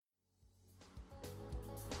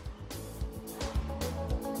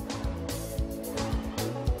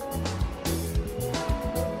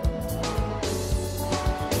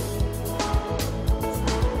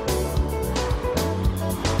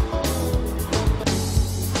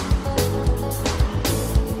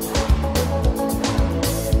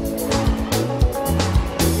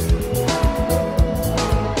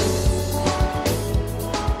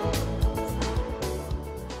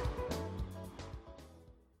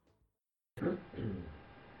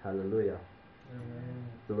Hallelujah. Amen.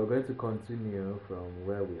 So we're going to continue from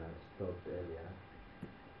where we had stopped earlier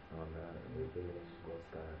on revealing God's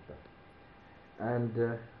character. And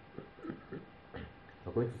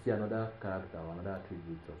we're going to see another character, another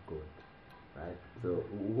attribute of God. Right? So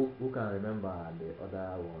who can remember the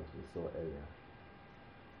other ones we saw earlier?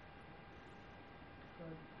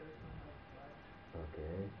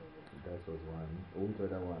 Okay, that was one. Which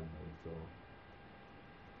other one we saw?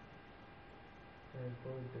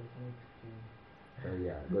 God does not kill. Oh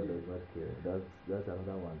yeah, God does not kill. That's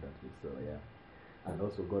another one that we saw, yeah. And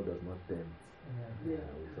also God does not tempt. Yeah,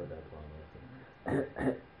 we saw that one also.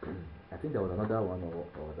 I think there was another one or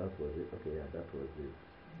that was it. Okay, yeah, that was it.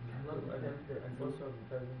 And also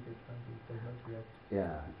doesn't get angry, does not react.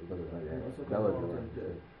 Yeah, God does not react. That was the one.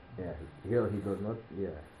 Yeah, he does not,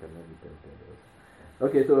 yeah, cannot be tempted.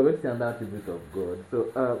 Okay, so we're going to see another attribute of God.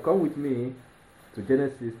 So come with me to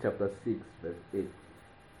Genesis chapter 6, verse 8.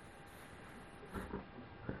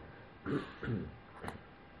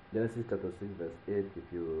 Genesis chapter 6, verse 8.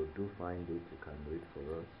 If you do find it, you can read for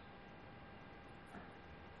us.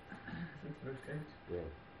 6 verse 8.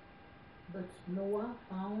 Yes. But Noah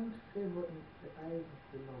found favor in the eyes of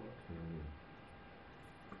the Lord.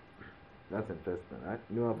 That's interesting, right?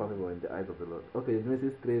 Noah found favor in the eyes of the Lord. Okay,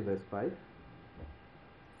 Genesis 3, verse 5.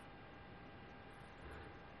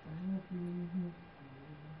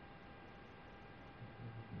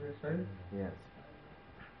 Verse 5. Yes.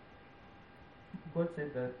 God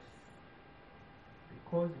said that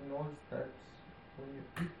because he knows that when you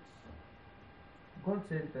eat, God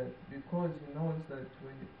said that because he knows that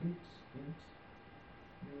when you eat it,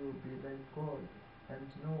 you will be like God and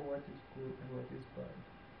know what is good and what is bad.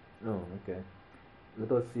 Oh, okay.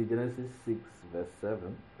 Let us see Genesis 6, verse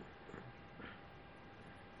 7.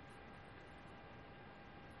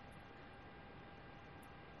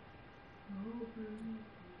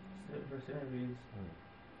 Verse 7 reads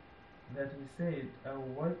that he said, I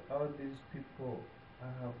will wipe out these people I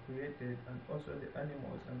have created and also the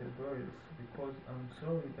animals and the birds because I'm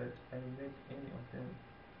sorry that I made any of them.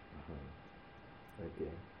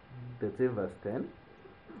 Okay. 13, verse 10.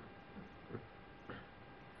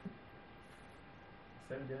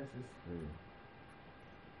 Same Genesis.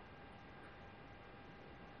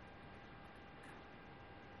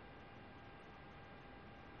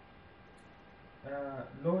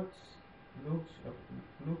 Lot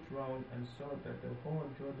looked round and saw that the whole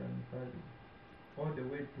Jordan Valley, all the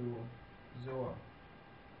way to Zoar,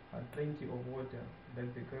 had plenty of water,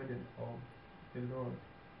 like the garden of the Lord,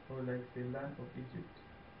 or like the land of Egypt.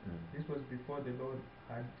 This was before the Lord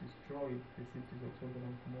had destroyed the cities of Sodom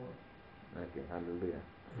and Gomorrah. Okay, hallelujah.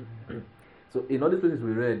 So in all these places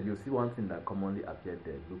we read, you see one thing that commonly appeared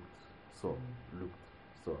there: looked, saw,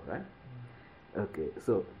 right? Okay,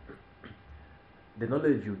 so the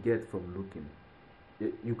knowledge you get from looking,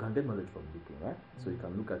 you can get knowledge from looking, right? So you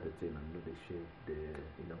can look at the thing and know the shape,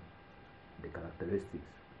 the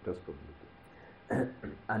characteristics just from looking.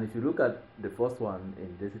 And if you look at the first one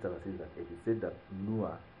in Genesis chapter 6, it said that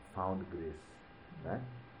Noah found grace, right?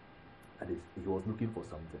 And he was looking for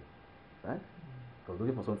something, right? He was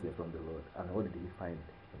looking for something from the Lord. And what did he find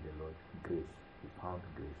in the Lord? Grace. He found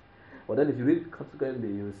grace. But then if you read subsequently,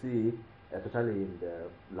 you see, especially in the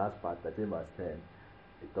last part, I think verse 10,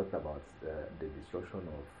 it talks about the destruction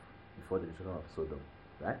of Sodom,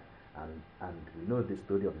 right? And we know the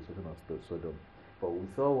story of the destruction of Sodom. But we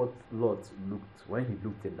saw what Lot looked, when he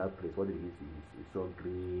looked in that place, what did he see? He saw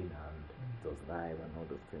green and it was live and all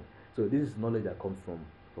those things. So this is knowledge that comes from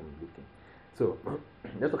looking. So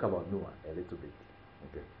let's talk about Noah a little bit.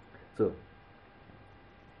 Okay. So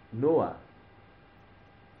Noah,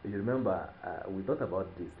 you remember we talked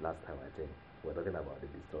about this last time, I think. We were talking about the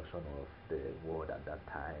destruction of the world at that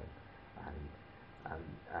time,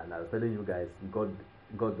 and I was telling you guys, God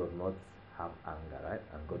does not have anger, right?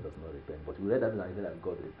 And God does not repent. But we read that and said that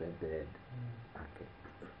God repented. Okay.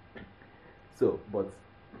 So, but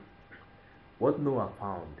what Noah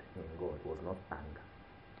found in God was not anger.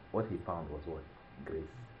 What he found was what? Grace.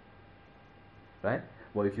 Right?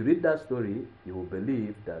 But if you read that story, you will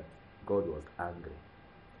believe that God was angry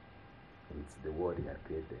with the world he had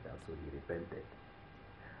created, and so he repented.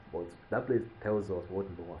 But that place tells us what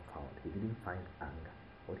Noah found. He didn't find anger.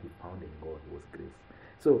 What he found in God was grace.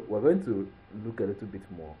 So we're going to look a little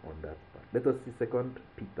bit more on that part. Let us see 2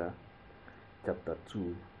 Peter chapter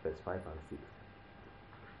 2, verse 5 and 6.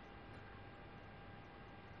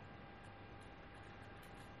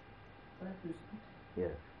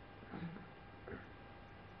 Yes.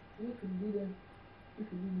 If you did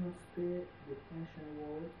not spare the ancient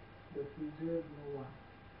world, but preserved Noah,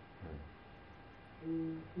 a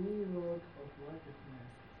rod of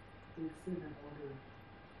righteousness, is sin and order.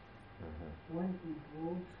 Mhm. When he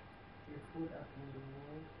brought a flood upon the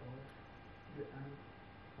world of the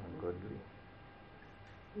Ungodly.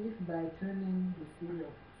 if by turning the city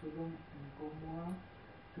of Sodom and Gomorrah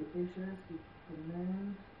to ashes he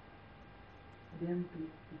commands them to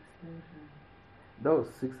extinction. That was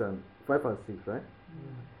 5 and 6, right?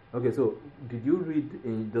 Okay, so did you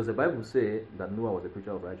read does the Bible say that Noah was a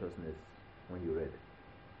preacher of righteousness when you read?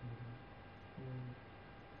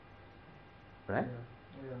 Right?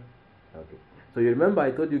 Yeah. Okay. So you remember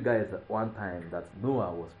I told you guys at one time that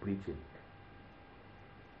Noah was preaching.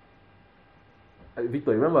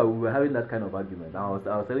 Victor, remember we were having that kind of argument. I was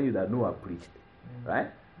telling you that Noah preached,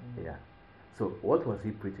 right? Yeah. So what was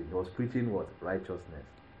he preaching? He was preaching what? Righteousness.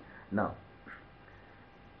 Now,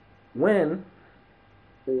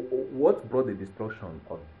 what brought the destruction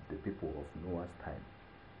of the people of Noah's time?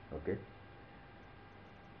 Okay.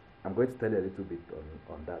 I'm going to tell you a little bit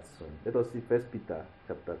on that soon. Let us see 1 Peter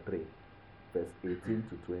chapter 3, verse 18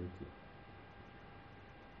 to 20.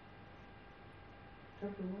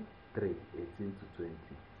 Chapter what? 3, 18 to 20.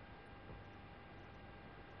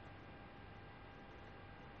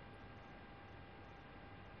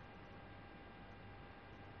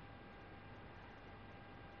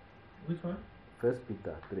 Which one? 1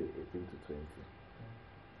 Peter 3, 18 to 20.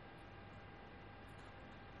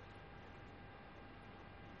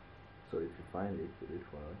 So if you find it, read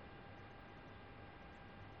for us.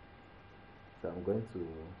 So I'm going to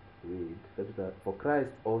read. For Christ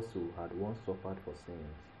also had once suffered for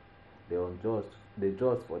sins, the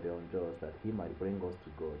just for the unjust, that he might bring us to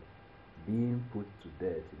God, being put to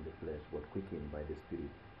death in the flesh, but quickened by the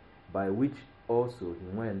Spirit, by which also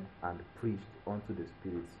he went and preached unto the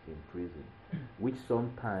spirits in prison, which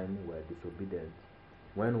sometime were disobedient,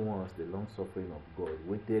 when once the long suffering of God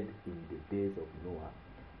waited in the days of Noah,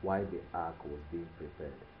 while the ark was being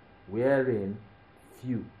prepared, wherein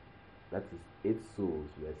few, that is 8 souls,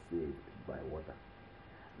 were saved by water.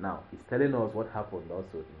 Now, it's telling us what happened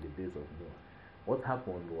also in the days of Noah. What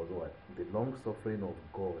happened was what? The long suffering of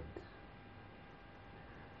God.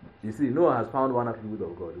 You see, Noah has found one attribute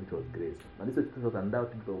of God, which was grace. And this was another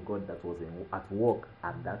attribute of God that was at work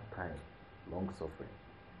at that time, long suffering.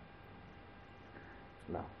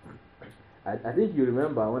 Now, I think you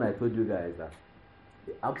remember when I told you guys that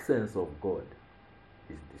the absence of God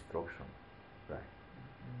is destruction, right?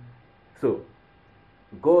 So,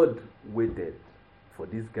 God waited for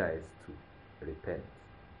these guys to repent,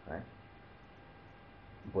 right?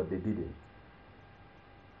 But they didn't.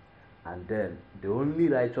 And then the only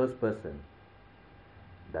righteous person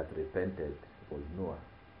that repented was Noah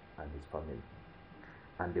and his family.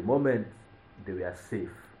 And the moment they were safe,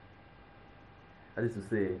 that is to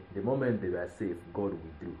say, the moment they were safe, God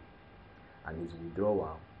withdrew. And his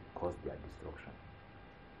withdrawal caused their destruction.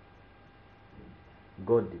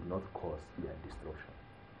 God did not cause their destruction.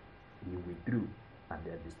 He withdrew and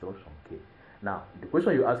their destruction came. Now, the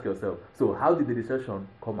question you ask yourself, so how did the destruction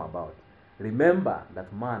come about? Remember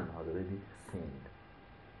that man has already sinned.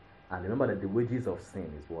 And remember that the wages of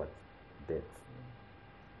sin is what? Death.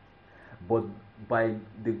 But by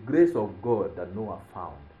the grace of God that Noah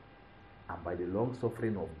found, and by the long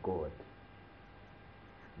suffering of God,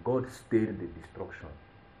 God stayed the destruction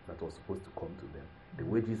that was supposed to come to them. The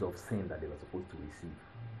wages of sin that they were supposed to receive.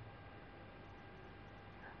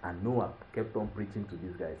 And Noah kept on preaching to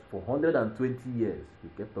these guys. For 120 years, he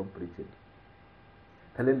kept on preaching.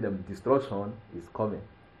 Telling them destruction is coming.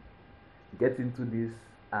 Get into this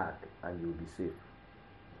ark and you'll be safe.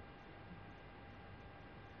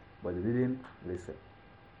 But they didn't listen.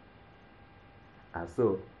 And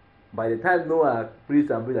so, by the time Noah preached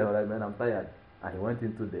and preached, I was like, man, I'm tired. And he went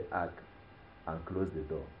into the ark and closed the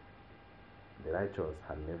door. The righteous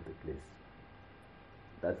had left the place.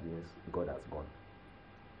 That means God has gone.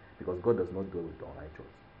 Because God does not dwell with the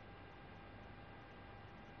unrighteous.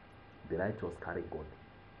 The righteous carry God.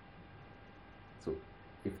 So,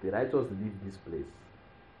 if the righteous leave this place,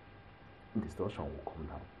 destruction will come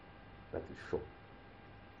down. That is sure.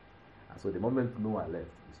 And so the moment Noah left,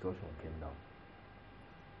 destruction came down.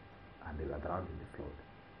 And they were drowned in the flood.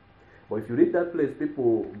 But if you read that place,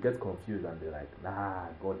 people get confused and they're like, nah,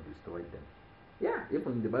 God destroyed them. Yeah,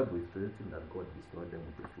 even in the Bible it's written that God destroyed them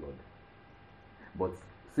with a flood. But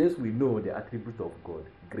since we know the attribute of God,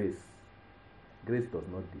 grace does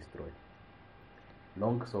not destroy.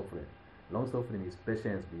 Long suffering is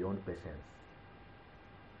patience beyond patience.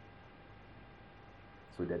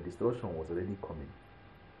 So their destruction was already coming.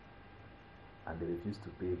 And they refused to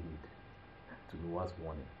pay heed to Noah's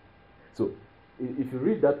warning. So, if you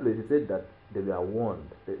read that place, it said that they were warned.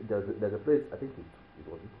 There's a place, I think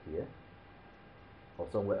it was here, or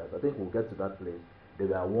somewhere else. I think we'll get to that place. They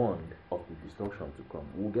were warned of the destruction to come.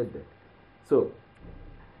 We'll get there. So,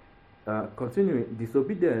 continuing,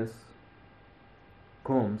 disobedience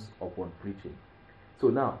comes upon preaching. So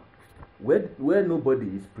now, where nobody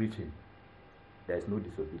is preaching, there is no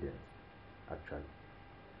disobedience, actually.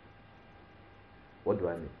 What do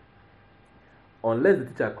I mean? Unless the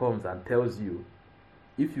teacher comes and tells you,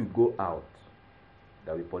 if you go out,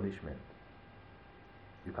 there will be punishment.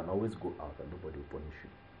 You can always go out and nobody will punish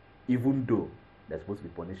you. Even though there's supposed to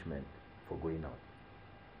be punishment for going out.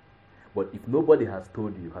 But if nobody has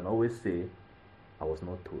told you, you can always say, I was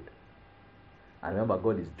not told. And remember,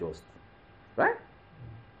 God is just. Right?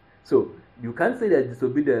 So, you can't say there's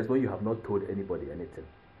disobedience when you have not told anybody anything.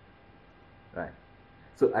 Right?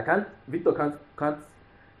 So, Victor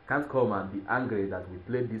can't come and be angry that we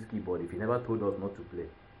played this keyboard if he never told us not to play.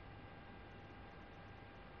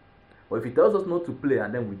 Or if he tells us not to play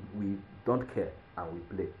and then we don't care and we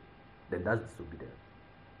play, then that's disobedience.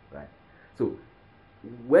 Right? So,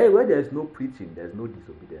 where there is no preaching, there is no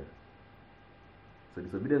disobedience. So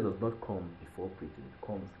disobedience does not come before preaching, it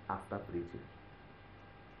comes after preaching.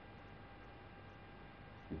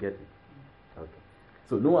 You get it? Okay.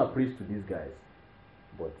 So Noah preached to these guys,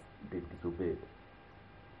 but they disobeyed.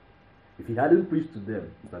 If he hadn't preached to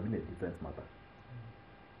them, it would have been a different matter.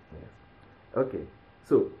 Yes. Okay.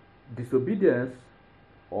 So disobedience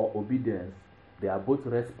or obedience, they are both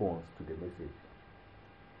response to the message.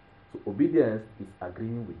 So obedience is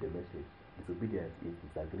agreeing with the message. Disobedience is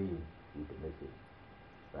disagreeing with the message.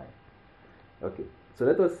 Right. Okay. So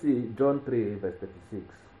let us see John 3 verse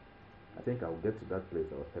 36. I think I will get to that place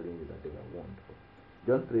I was telling you that they were warned for.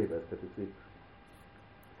 John 3 verse 36.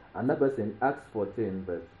 Another verse in Acts 14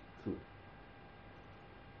 verse 2.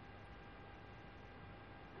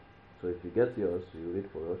 So if you get yours, you read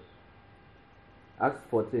for us. Acts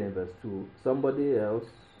 14 verse 2. Somebody else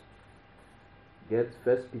gets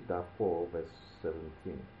 1 Peter 4 verse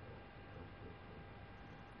 17.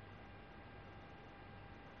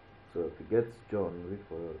 So if you get John, read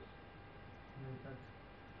for us.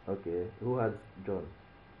 Okay, who has John?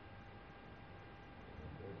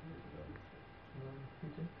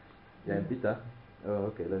 Yeah, Peter. Oh,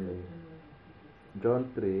 okay, let me.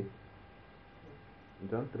 John 3:36.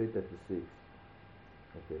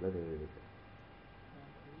 Okay, let me read it.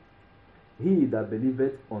 He that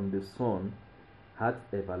believeth on the Son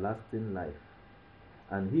hath everlasting life,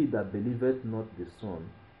 and he that believeth not the Son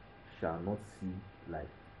shall not see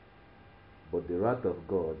life, but the wrath of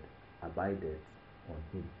God abideth on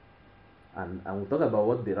him. And we'll talk about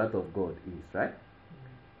what the wrath of God is, right?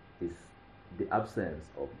 Is the absence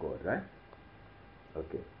of God, right?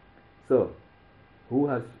 Okay. So, who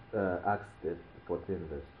has Acts 14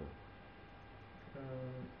 verse 2?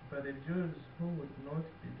 But the Jews who would not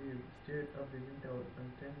believe stirred up the Gentiles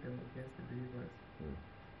and turned them against the believers.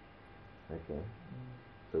 Okay.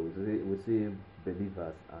 So we see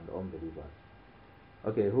believers and unbelievers.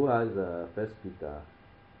 Okay, who has 1 Peter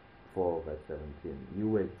 4 verse 17? You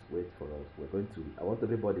wait for us. I want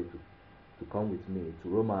everybody to come with me to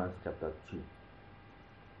Romans chapter 2.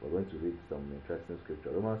 We're going to read some interesting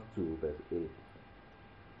scripture. Romans 2 verse 8.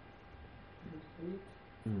 Verse 8.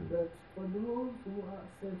 But for those who are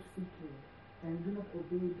self-seeking and do not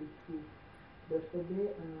obey the truth, but obey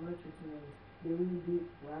unrighteousness, there will be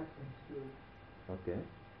wrath and fury. Okay.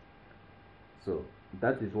 So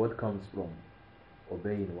that is what comes from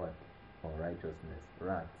obeying what? Unrighteousness,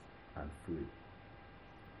 wrath, and fury.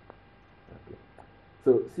 Okay.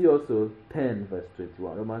 So see also 10 verse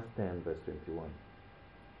 21. Romans 10 verse 21.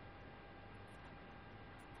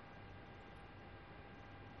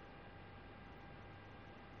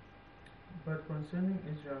 But concerning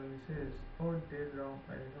Israel, he says, all day long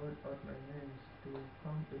I held out my hands to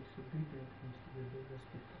come disobedient into the rebellious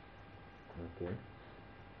people. Okay.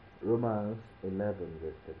 Romans 11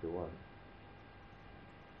 verse 31.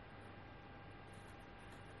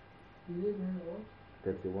 11 or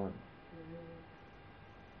 31.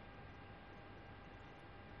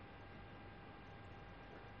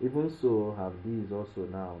 Even so have these also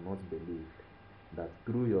now not believed, that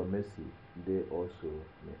through your mercy they also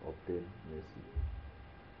may obtain mercy.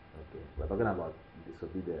 Okay, we're talking about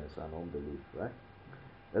disobedience and unbelief, right?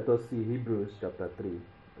 Let us see Hebrews chapter 3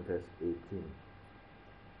 verse 18.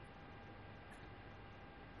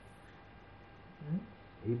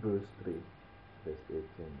 Hebrews 3 verse 18.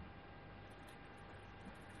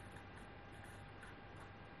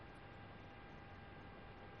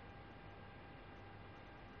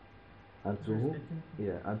 And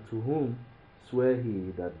to whom swear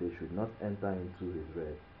he that they should not enter into his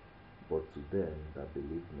rest, but to them that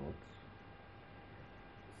believe not,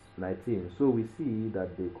 19. So we see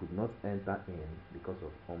that they could not enter in because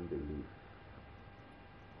of unbelief.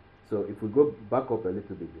 So if we go back up a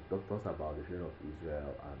little bit, it talks about the children of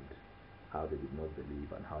Israel and how they did not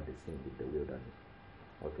believe and how they sinned in the wilderness.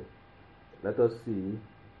 Okay. Let us see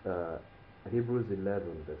Hebrews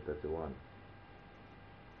 11, verse 31.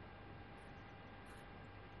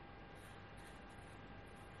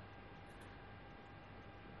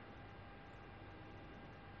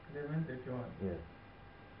 11:31. Yeah.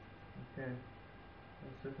 Okay.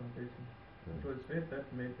 That's the foundation. Mm. It was faith that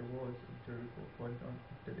made the walls of Jericho fall down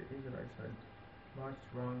after the Israelites had marched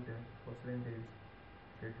round them for 7 days.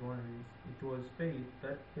 31 reads, it was faith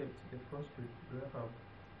that kept the prostrate Rahab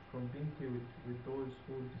from being killed with those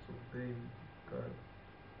who disobeyed God,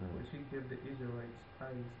 for Mm. she gave the Israelites'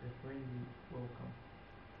 eyes a friendly welcome.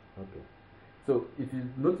 Okay. So if you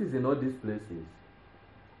notice in all these places,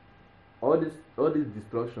 all this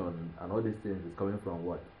destruction and all these things is coming from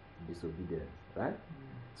what? Disobedience, right?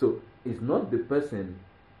 So it's not the person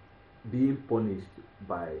being punished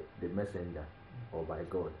by the messenger or by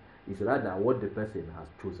God. It's rather what the person has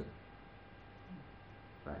chosen.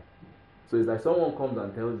 Right? So it's like someone comes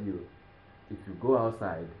and tells you, if you go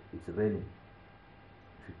outside, it's raining.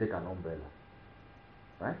 You should take an umbrella.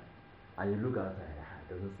 Right? And you look outside,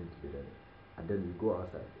 it doesn't seem to be raining. And then you go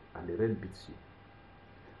outside and the rain beats you.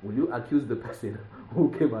 Will you accuse the person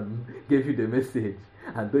who came and gave you the message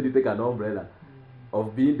and told you to take an umbrella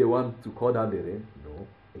of being the one to call down the rain? No,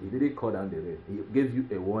 he didn't call down the rain. He gave you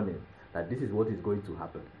a warning that this is what is going to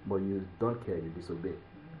happen, but you don't care, you disobey,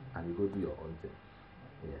 and you go do your own thing.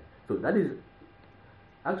 Yeah. So that is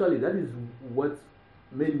what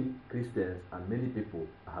many Christians and many people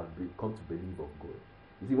have come to believe of God.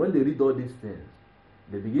 You see, when they read all these things,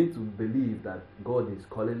 they begin to believe that God is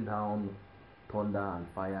calling down thunder and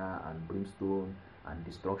fire and brimstone and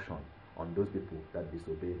destruction on those people that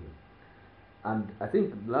disobey him. And I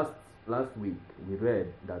think last week we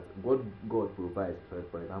read that what God provides,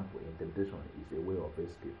 for example, in temptation is a way of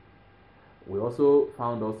escape. We also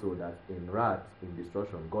found that in wrath, in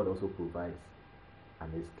destruction, God also provides an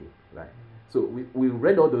escape, right? So we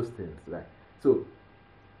read all those things, right? So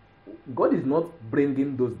God is not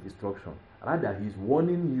bringing those destruction, rather He's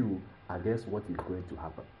warning you against what is going to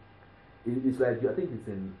happen. It's like, I think it's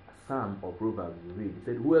in Psalm or Proverbs you read, it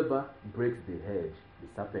said, whoever breaks the hedge, the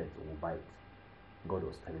serpent will bite. God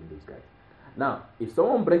was telling those guys. Now, if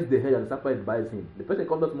someone breaks the hedge and the serpent bites him, the person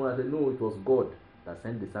comes up tomorrow and says, no, it was God that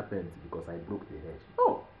sent the serpent because I broke the hedge.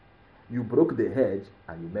 No. You broke the hedge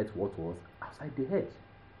and you met what was outside the hedge.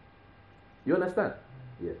 You understand?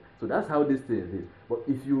 Yes. So that's how this thing is. But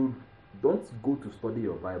if you don't go to study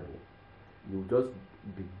your Bible, you just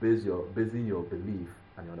be basing your belief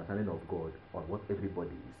and your understanding of God on what everybody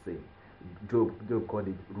is saying. Job called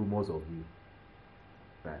it rumors of you.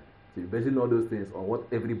 Right? So you're basing all those things on what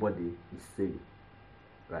everybody is saying.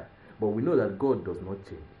 Right? But we know that God does not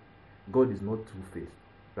change. God is not two-faced.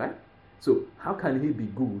 Right? So how can He be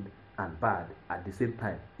good and bad at the same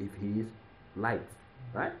time if He is light?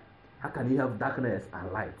 Right? How can He have darkness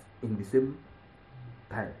and light in the same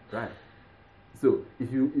time? Right? So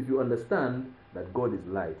if you understand that God is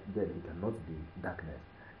light, then He cannot be darkness.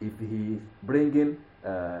 If He is bringing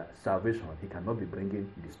salvation, He cannot be bringing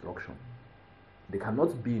destruction. They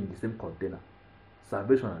cannot be in the same container.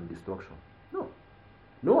 Salvation and destruction. No.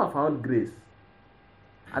 Noah found grace,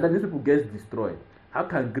 and then these people get destroyed. How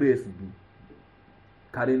can grace be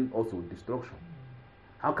carrying also destruction?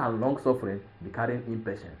 How can long suffering be carrying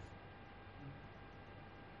impatience?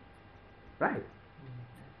 Right?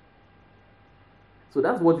 So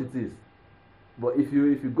that's what it is. But if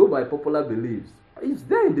you go by popular beliefs, it's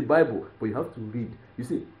there in the Bible, but you have to read. You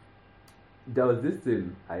see, there was this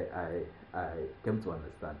thing I came to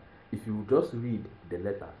understand. If you just read the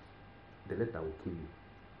letter will kill you.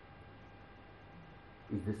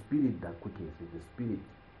 It's the spirit that quickens, it's the spirit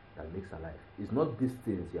that makes alive. It's not these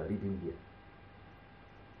things you are reading here.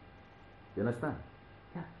 You understand?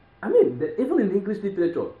 Yeah. I mean, even in English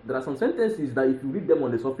literature, there are some sentences that if you read them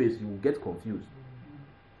on the surface, you will get confused.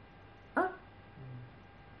 Huh?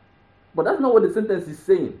 But that's not what the sentence is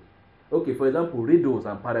saying. Okay, for example, riddles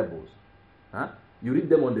and parables. Huh? You read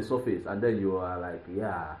them on the surface and then you are like,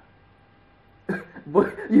 yeah.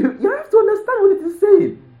 But you have to understand what it is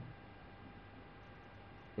saying.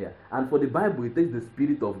 Yeah. And for the Bible, it takes the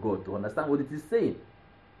Spirit of God to understand what it is saying.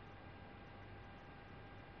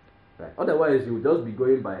 Right. Otherwise, you will just be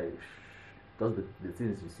going by just the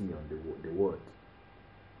things you see on the word.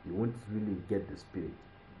 You won't really get the Spirit.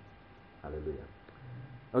 Hallelujah.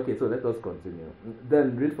 Okay, so let us continue.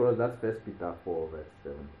 Then read for us that 1 Peter 4 verse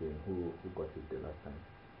 17. Who got it the last time?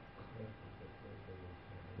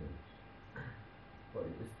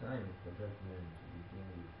 time for judgment to begin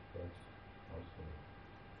with God's household.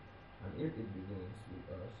 And if it begins with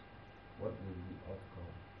us, what will the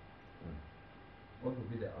outcome? Mm. What will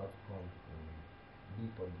be the outcome be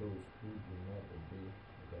for those who do not obey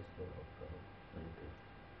the gospel of God? Okay.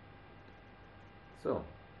 So,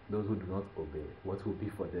 those who do not obey, what will be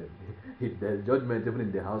for them? If there's judgment even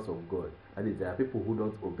in the house of God, that is, there are people who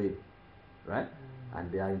don't obey, right?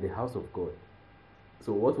 And they are in the house of God.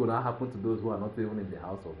 So, what will now happen to those who are not even in the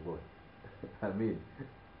house of God? I mean,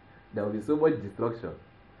 there will be so much destruction.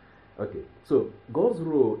 Okay, so God's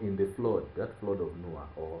role in the flood, that flood of Noah,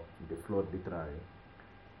 or the flood literally,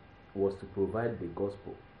 was to provide the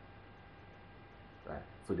gospel. Right?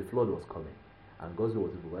 So the flood was coming, and God's role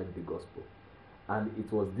was to provide the gospel. And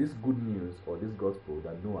it was this good news or this gospel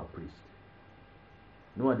that Noah preached.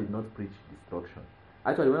 Noah did not preach destruction.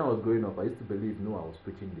 Actually, when I was growing up, I used to believe Noah was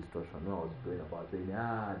preaching destruction. Noah was going about saying,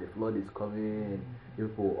 the flood is coming,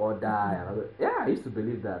 people all die. And I used to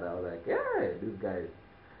believe that. I was like, this guy.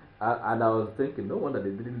 And I was thinking, no wonder they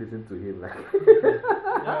didn't listen to him. Like,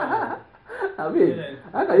 I mean,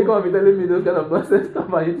 how can you come and be telling me those kind of nonsense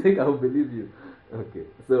stuff and you think I will believe you? Okay,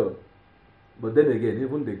 so, but then again,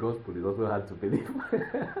 even the gospel is also hard to believe.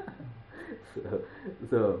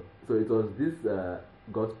 so it was this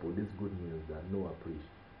gospel, this good news that Noah preached,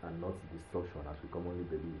 and not destruction as we commonly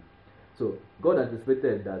believe. So God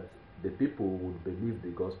anticipated that the people would believe the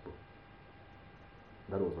gospel.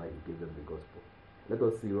 That was why He gave them the gospel. Let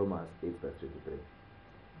us see Romans 8 verse 23.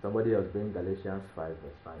 Somebody else bring Galatians 5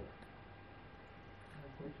 verse 5.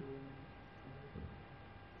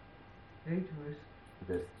 8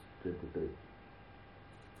 verse 23.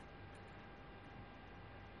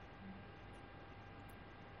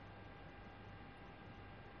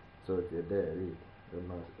 So if you're there, read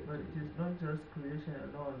Romans 8. But it is not just creation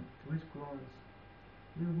alone which groans.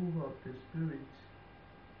 We who have the Spirit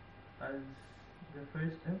as the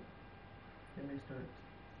first step. Let me start.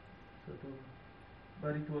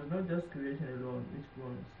 But it was not just creation alone which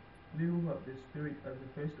groans. We who have the Spirit as the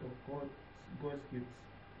first of God's gifts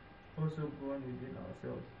also groan within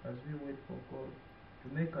ourselves as we wait for God to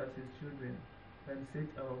make us His children and set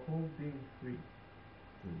our whole being free.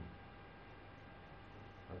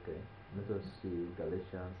 Okay, let us see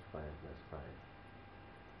Galatians 5 verse 5.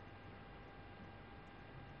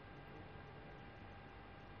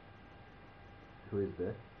 Who is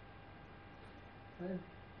there? 5 verse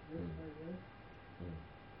 5, right?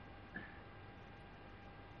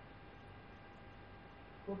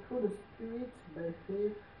 For through the Spirit, by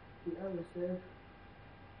faith, we ourselves,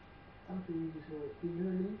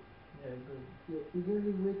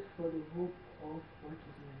 eagerly wait for the hope of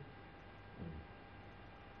righteousness.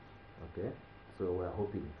 Okay, so we're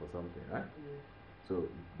hoping for something, right? Yes. So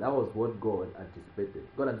that was what God anticipated.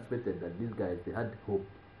 God anticipated that these guys, they had hope,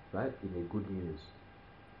 right, in a good news.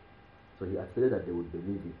 So He anticipated that they would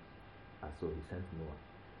believe it, and so He sent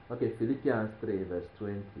Noah. Okay, Philippians 3 verse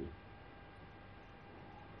 20.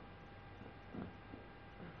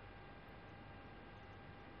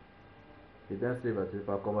 Philippians 3 verse 20.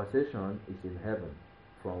 Our conversation is in heaven,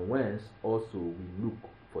 from whence also we look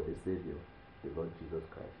for the Savior, the Lord Jesus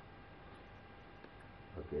Christ.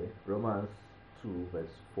 Okay, Romans 2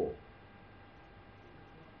 verse 4.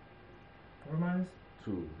 Romans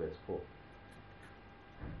 2 verse 4.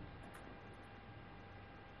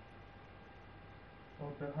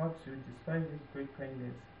 Or perhaps you despise His great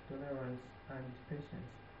kindness, tolerance, and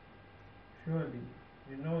patience. Surely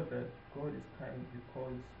you know that God is kind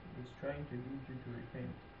because He is trying to lead you to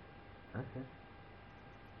repent. Okay.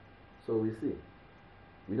 So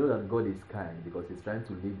we know that God is kind because He's trying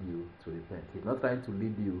to lead you to repent. He's not trying to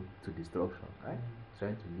lead you to destruction, right? He's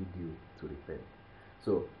trying to lead you to repent.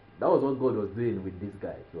 So that was what God was doing with these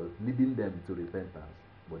guys. He was leading them to repentance,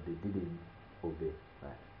 but they didn't obey,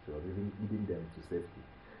 right? So He was leading them to safety.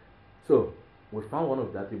 So we found one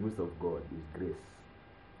of the attributes of God is grace.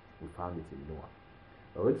 We found it in Noah.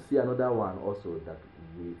 We're going to see another one also that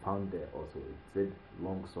we found there also. It said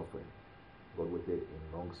long suffering. God waited in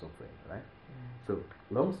long suffering, right? So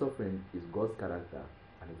long suffering is God's character,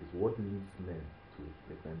 and it is what leads men to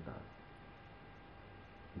repentance.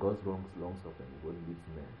 God's long suffering is what leads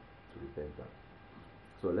men to repentance.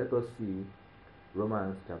 So let us see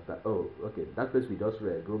Romans chapter, that place we just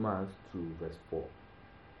read, Romans 2 verse 4.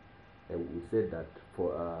 We said that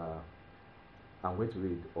I'm going to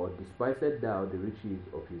read, or despised thou the riches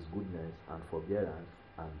of His goodness and forbearance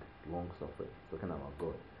and long suffering, talking about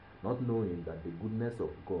God, not knowing that the goodness of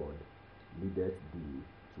God leadeth thee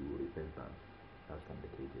to repentance. That's from the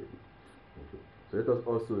KJV. Okay. So let us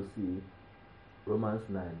also see Romans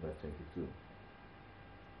 9 verse 22.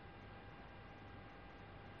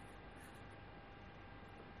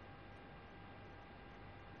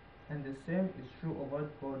 And the same is true of what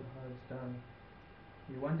God has done.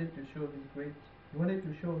 He wanted to show his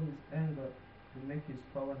anger to make his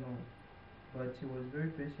power known, but he was very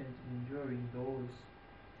patient, enduring those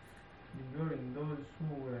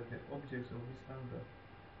who were the objects of his anger,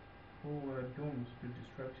 who were doomed to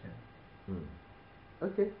destruction.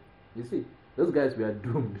 Okay, you see, those guys were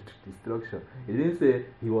doomed to destruction. He didn't say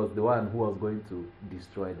he was the one who was going to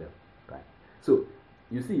destroy them, right? So,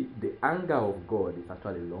 you see, the anger of God is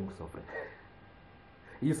actually long suffering.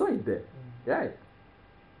 You saw it there, right?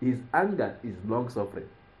 His anger is long suffering.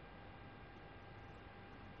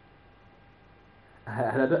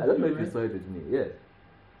 I don't know if you saw it with me. Yes.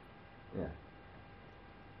 Yeah.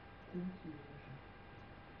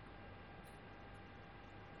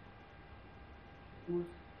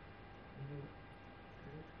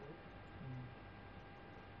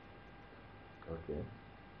 Okay.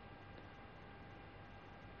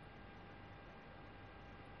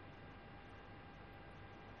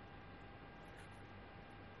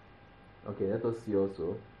 Okay, let us see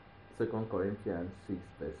also 2 Corinthians 6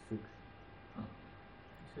 verse 6.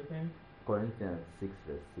 2 Corinthians 6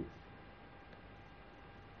 verse 6.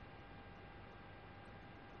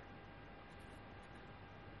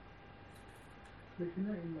 But you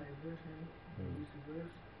know, in my version, this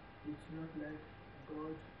verse, it's not like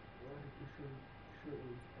God wanted to show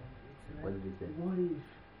it. And it's like, What did he say? what if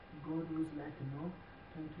God was like,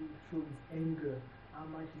 trying to show his anger, how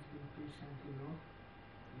much he's been patient,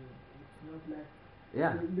 It's not like,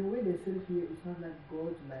 Yeah. the way they said it here, it's not like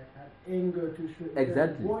God like had anger to show. It's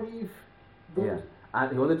Exactly. Like, what if God, Yeah.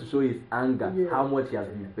 And he wanted to show his anger, Yeah. how much he has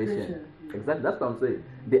been patient. yeah. Exactly, that's what I'm saying.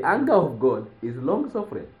 The anger of God is long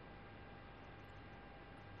suffering.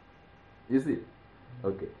 You see?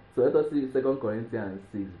 Okay. So let us see 2 Corinthians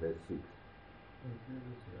 6 verse 6. In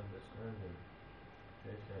purity, understanding,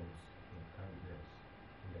 patience, and kindness,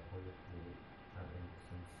 in the Holy Spirit, and in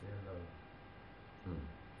sincere love.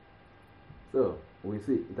 So we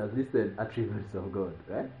see it has listed attributes of God,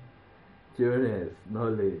 right? Pureness,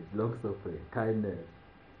 knowledge, long suffering, kindness.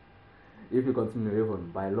 If you continue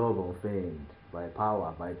even by love unfeigned, by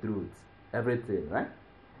power, by truth, everything, right?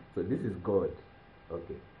 So this is God.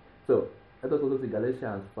 Okay. So let us also see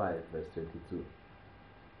Galatians 5 verse 22.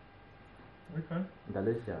 Which one?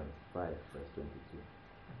 Galatians 5 verse 22.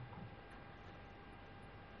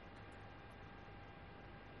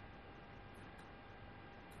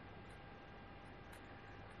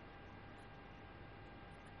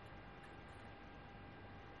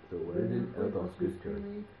 So we're reading a lot of scriptures.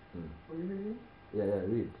 What you reading? Yeah,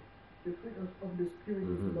 read. The fruit of the Spirit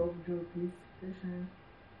Mhm. is love, joy, peace, patience,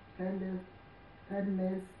 kindness,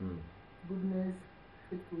 goodness,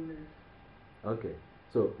 faithfulness. Okay.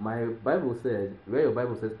 So my Bible said, where your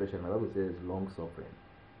Bible says patient, my Bible says long suffering.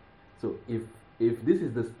 So if this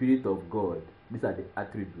is the Spirit of God, these are the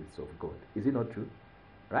attributes of God. Is it not true?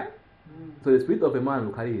 Right? So the spirit of a man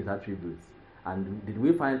will carry his attributes. And did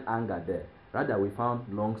we find anger there? Rather, we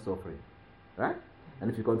found long suffering. Right? And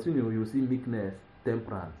if you continue, you will see meekness,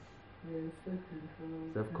 temperance, Yeah, self-control.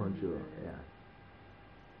 self-control. Yeah.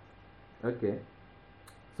 Okay.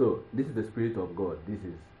 So this is the Spirit of God. This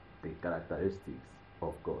is the characteristics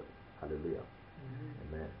of God. Hallelujah.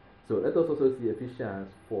 Amen. So let us also see Ephesians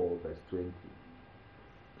 4 verse 20.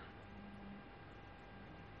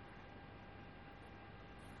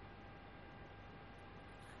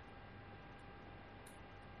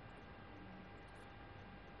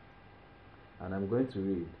 And I'm going to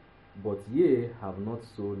read, but ye have not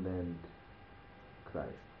so learned Christ.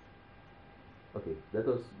 Okay, let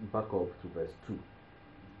us back up to verse 2.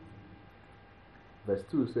 Verse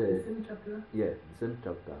 2 The says, same chapter? yeah, the same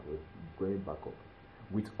chapter, we're going back up.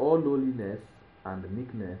 With all lowliness and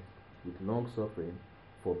meekness, with long suffering,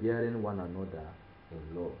 forbearing one another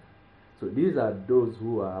in love. So these are those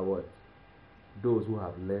who are what? Those who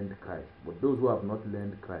have learned Christ. But those who have not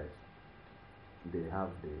learned Christ, they have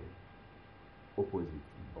the opposite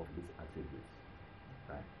of these attributes.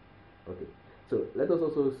 Right? Okay. So let us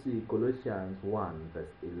also see Colossians 1 verse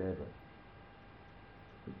 11.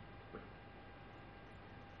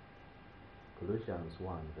 Colossians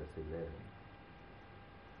 1 verse 11.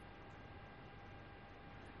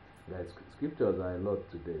 Guys, scriptures are a lot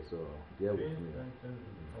today, so bear with Being me. strengthened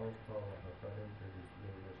with all power according to his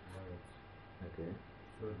glorious might, Okay.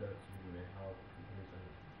 so that you may have goodness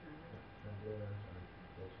and endurance and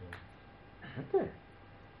patience. Okay.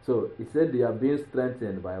 So it said they are being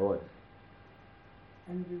strengthened by what?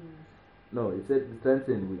 Endurance. No, it said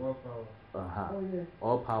strengthened with All power. Oh, yeah.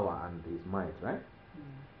 all power and his might, right?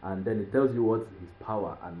 Mm. And then it tells you what his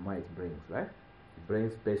power and might brings, right? It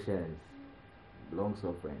brings patience, long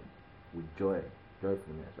suffering, with joy,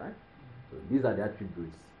 joyfulness, right? So these are the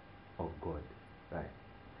attributes of God, right?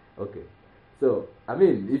 Okay. So I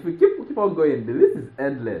mean, if we keep on going, the list is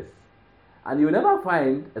endless, and you will never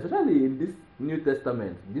find, especially in this New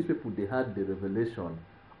Testament, these people they had the revelation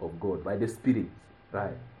of God by the Spirit,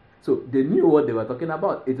 right? So they knew what they were talking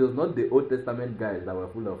about. It was not the Old Testament guys that were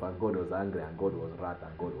full of and God was angry and God was wrath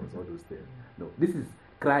and God was all those things. No, this is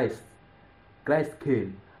Christ. Christ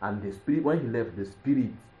came and the Spirit, when he left, the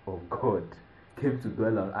Spirit of God came to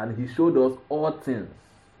dwell on, and he showed us all things.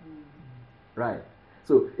 Right?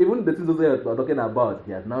 So even the things those are talking about,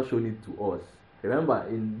 he has now shown it to us. Remember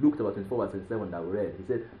in Luke chapter 24 verse 7 that we read, he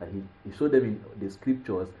said that he showed them in the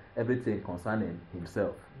scriptures everything concerning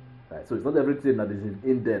himself. Right? So it's not everything that is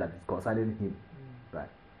in there that is concerning him. Right?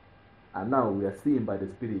 And now we are seeing by the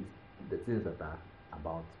Spirit the things that are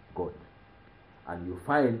about God. And you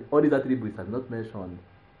find all these attributes have not mentioned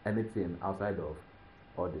anything outside of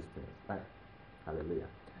all these things. Right? Hallelujah.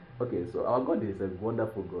 Okay, so our God is a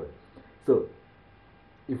wonderful God. So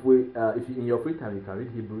if you in your free time you can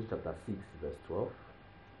read Hebrews chapter 6 verse 12.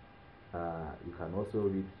 You can also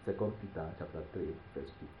read 2 Peter chapter 3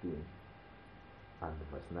 verse 15 and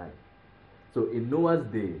verse 9. So in Noah's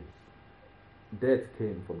days, death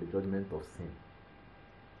came from the judgment of sin.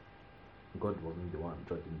 God wasn't the one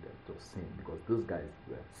judging them to sin because those guys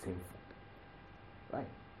were sinful. Right?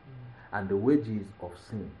 And the wages of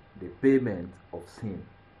sin, the payment of sin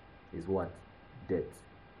is what? Death.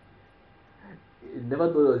 It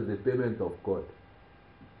never told us the payment of God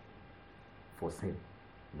for sin.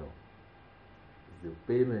 No. It's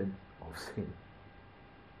the payment of sin.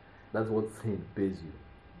 That's what sin pays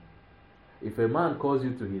you. If a man calls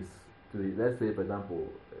you to his let's say for example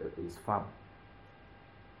his farm,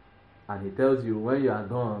 and he tells you when you are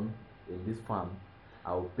done in this farm,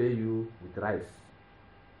 I will pay you with rice.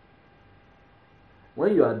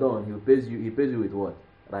 When you are done, he pays you with what?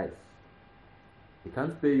 Rice. He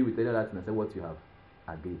can't pay you with any other thing except what you have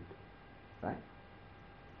agreed. Right?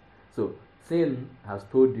 So sin has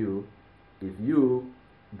told you, if you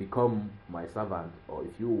become my servant or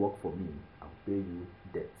if you work for me, I'll pay you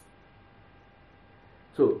debt.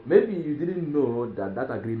 So maybe you didn't know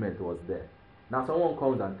that agreement was there. Now someone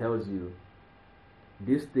comes and tells you,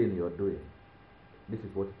 this thing you're doing, this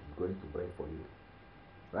is what it is going to bring for you.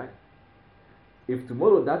 Right? If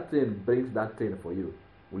tomorrow that thing brings that thing for you,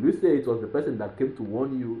 will you say it was the person that came to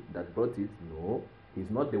warn you that brought it? No. He's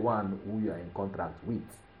not the one who you are in contract with.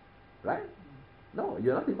 Right? No,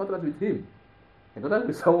 you're not in contract with him. You're in contract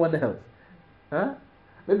with someone else. Huh?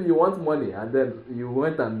 Maybe you want money and then you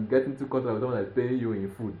went and get into contract with someone that's paying you in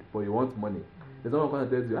food, but you want money. Then someone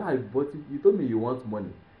comes and tells you, but you told me you want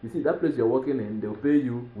money. You see, that place you're working in, they'll pay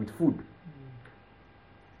you with food.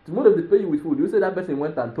 Tomorrow if they pay you with food, you say that person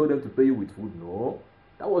went and told them to pay you with food. No,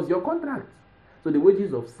 that was your contract. So the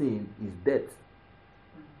wages of sin is death.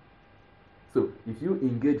 So if you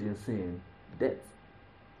engage in sin, death.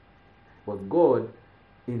 But God,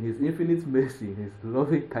 in his infinite mercy, his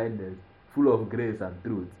loving kindness, full of grace and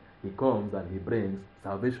truth, he comes and he brings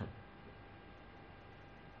salvation.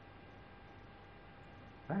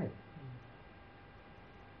 Right?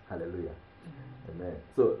 Hallelujah. Amen.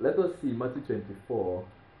 So let us see Matthew 24,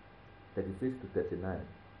 36 to 39.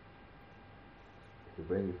 If you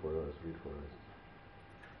bring it for us, read for us.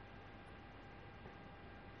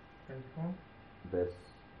 24. Verse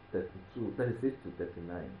 36 to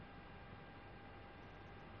 39.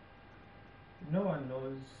 No one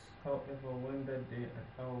knows, however, when that day and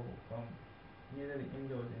hour will come, neither the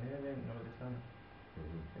angels in heaven nor the Son.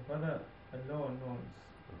 The Father alone knows.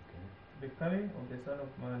 Okay. The coming of the Son of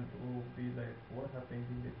Man will be like what happened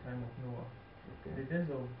in the time of Noah. Okay.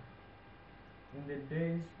 In the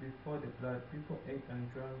days before the flood, people ate and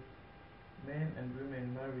drank, men and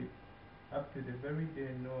women married, up to the very day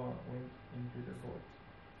Noah went into the boat.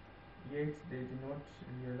 Yet they did not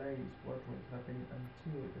realize what was happening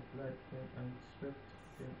until the flood came and swept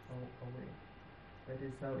them all away. That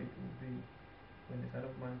is how it will be when the Son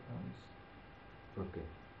of Man comes. Okay.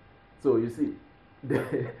 So you see,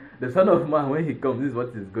 the Son of Man, when he comes, this is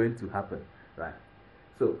what is going to happen. Right?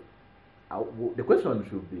 So the question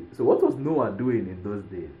should be, so what was Noah doing in those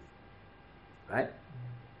days? Right?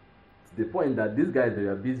 To the point that these guys, they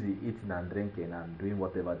were busy eating and drinking and doing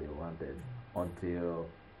whatever they wanted until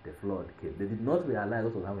the flood came. They did not realize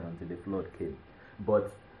what was happening until the flood came.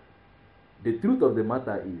 But the truth of the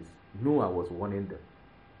matter is, Noah was warning them.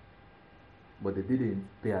 But they didn't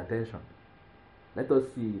pay attention. Let us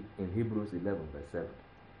see in Hebrews 11 verse 7.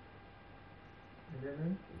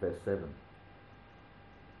 11. Verse 7.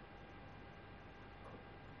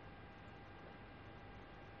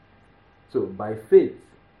 So by faith,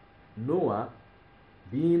 Noah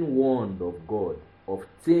being warned of God of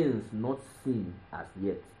things not seen as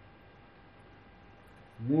yet,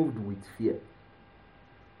 moved with fear,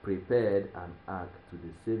 prepared an ark to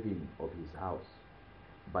the saving of his house,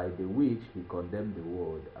 by the which he condemned the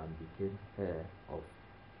world and became heir of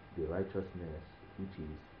the righteousness which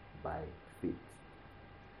is by faith.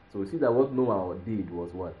 So we see that what Noah did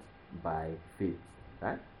was what? By faith.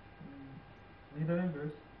 Right?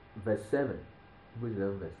 Verse 7. Hebrews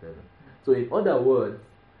 11 verse 7. So in other words,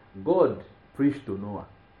 God preached to Noah.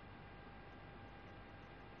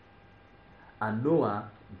 And Noah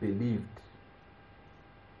believed.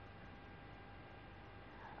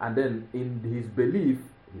 And then in his belief,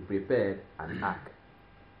 he prepared an ark.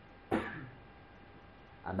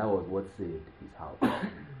 And that was what saved his house.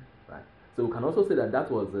 Right? So we can also say that that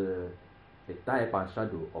was a type and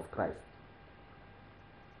shadow of Christ.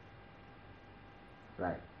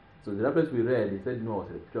 Right? So the reference we read, he said Noah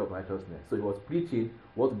was a picture of righteousness. So he was preaching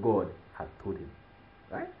what God had told him.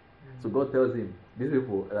 Right? So God tells him, these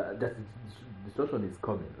people, that destruction is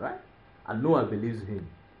coming. Right? And Noah believes him.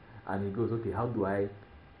 And he goes, okay, how do I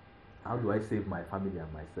save my family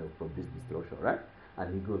and myself from this destruction, right?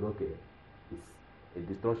 And he goes, okay, it's a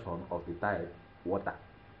destruction of the type water,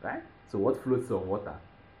 right? So what floats on water?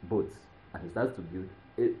 Boats. And he starts to build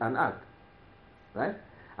an ark, right?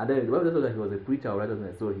 And then the Bible says that he was a preacher of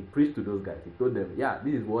righteousness, so he preached to those guys. He told them, yeah,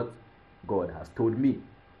 this is what God has told me,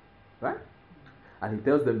 right? And he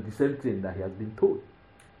tells them the same thing that he has been told.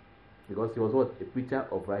 Because he was what? A preacher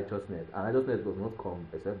of righteousness. And righteousness does not come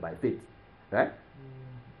except by faith, right?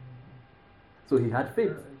 So he had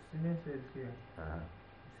faith. It says here,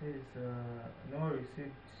 it says, Noah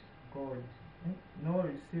received God. Noah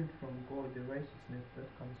received from God the righteousness that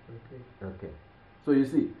comes by faith. Okay. So you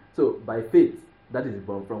see, so by faith, that is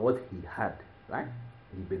from what he had, right?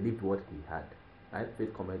 He believed what he had, right?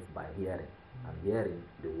 Faith comes by hearing, and hearing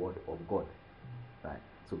the word of God, right?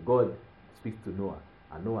 So God speaks to Noah,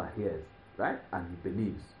 and Noah hears, right? And he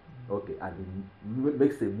believes, okay, and he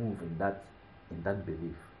makes a move in that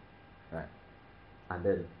belief, right? And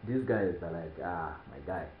then these guys are like, my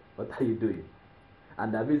guy, what are you doing?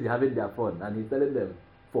 And they're busy having their fun. And he's telling them,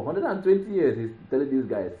 for 120 years, he's telling these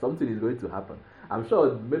guys something is going to happen. I'm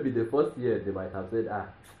sure maybe the first year they might have said,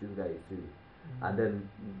 this guy is silly. And then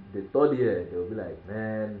the third year, they'll be like,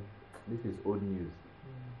 man, this is old news.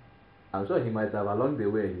 I'm sure he might have, along the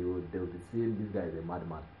way, they'll be seeing this guy is a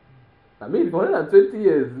madman. I mean, for 120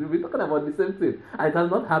 years, we're talking about the same thing. And it has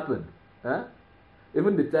not happened. Huh?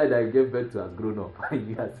 Even the child I gave birth to has grown up. And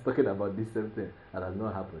he is talking about this same thing that has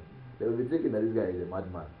not happened. They will be thinking that this guy is a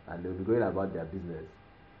madman. And they will be going about their business.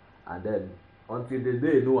 And then, until the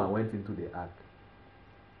day Noah went into the ark.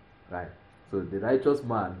 Right? So the righteous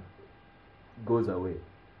man goes away.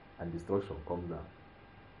 And destruction comes down.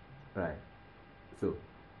 Right? So,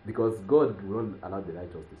 because God will not allow the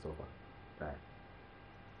righteous to suffer. Right?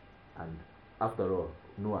 And after all,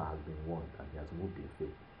 Noah has been warned. And he has moved in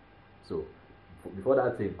faith. So, before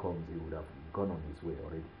that thing comes, he would have gone on his way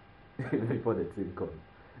already. Before the thing comes.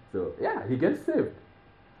 So, yeah, he gets saved.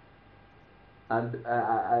 And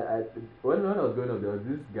when I was growing up, there was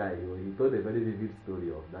this guy, he told a very vivid story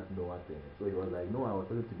of that Noah thing. So he was like, Noah was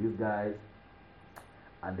talking to these guys,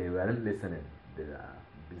 and they weren't listening. They were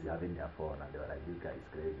busy having their fun, and they were like, this guy is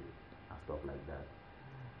crazy, and stuff like that.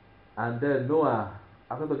 And then Noah,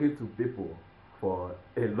 after talking to people for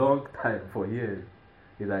a long time, for years,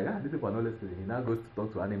 he's like, these people are not listening. He now goes to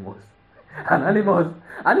talk to animals. And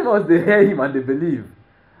animals, they hear him and they believe.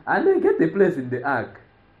 And they get a place in the ark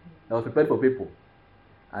that was prepared for people.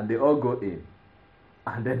 And they all go in.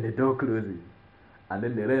 And then the door closes. And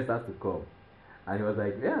then the rain starts to come. And he was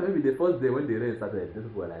like, maybe the first day when the rain started, these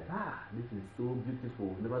people were like, this is so beautiful.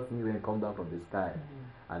 We've never seen rain come down from the sky.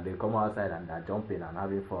 And they come outside and they're jumping and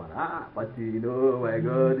having fun. But oh my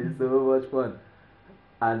God, it's so much fun.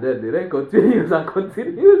 And then the rain continues and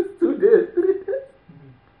continues 2 days, 3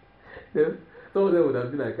 days. Some of them would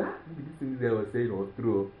have been like, maybe this thing they were saying was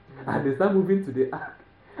true. And they start moving to the ark.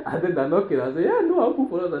 And then they're knocking and say, no, open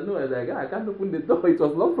for us. And no, I was like, I can't open the door. It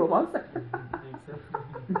was locked from outside.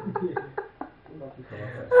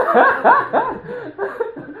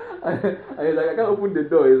 And he's like, I can't open the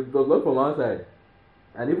door. It was locked from outside.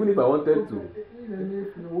 And even if I wanted to, even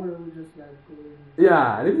if the water would just like go in.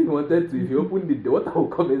 yeah, and if you wanted to, if you open the door, water will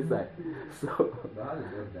come inside. So, But how did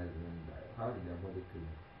those guys die? How did their body clean?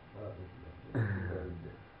 What happened to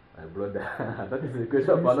them? my brother, that is a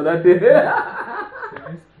question for another day.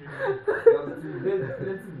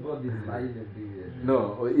 Let's bodies lying everywhere.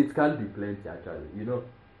 No, it can't be plenty actually. You know,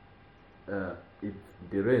 if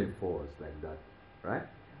the rain falls like that, right,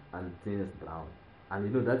 and things drown,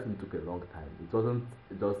 And that thing took a long time. It wasn't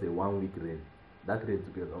just a 1 week rain. That rain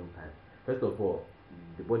took a long time. First of all,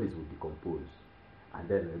 the bodies will decompose. And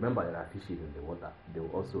then remember there are fishes in the water. They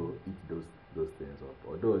will also eat those things up.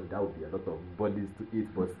 Although that would be a lot of bodies to eat,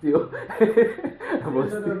 but still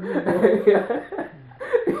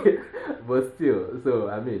but still, so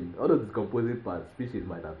I mean, all those decomposing parts, fishes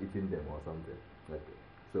might have eaten them or something. Okay.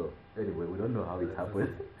 So anyway, we don't know how it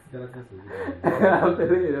happened. I'm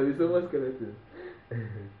telling you, there will be so much skeletons.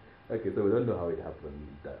 Okay, so we don't know how it happened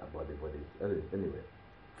about the bodies. Anyway,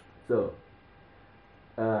 so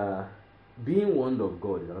being warned of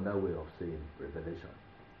God is another way of saying revelation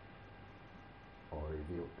or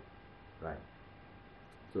revealed, right?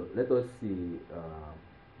 So let us see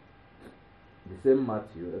the same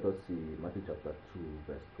Matthew. Let us see Matthew chapter 2,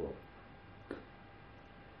 verse 12.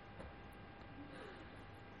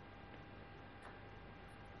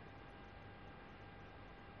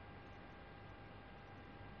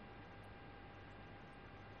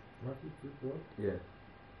 Matthew 2:12. Yes.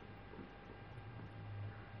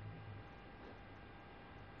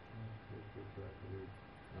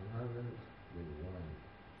 And having been warned,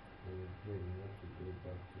 they refrained not to go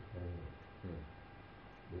back to Herod.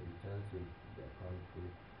 They returned to their country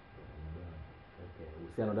for another hour. Okay, we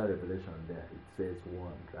see another revelation there. It says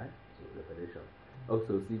warned, right? So revelation.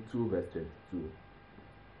 Also see 2 verse 22. The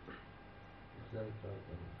same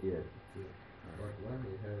chapter. Yes. But when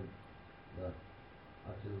he heard that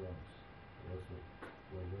Archelaus was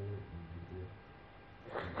reigning in Judea,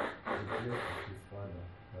 the place of his father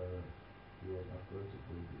Herod, he was afraid to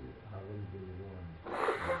go there, having been warned by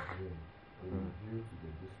a dream, he withdrew to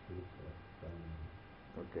the district of Galilee.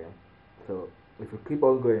 Okay. So if we keep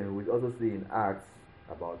on going, we also see in Acts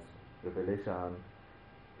about revelation.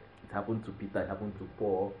 It happened to Peter, it happened to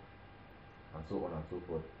Paul, and so on and so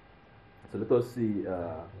forth. So let us see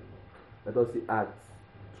Acts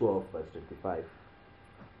 12 verse 25.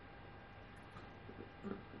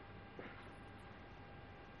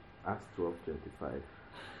 Acts 12:25.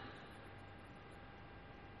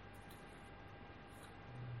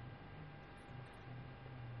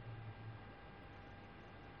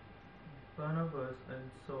 Barnabas and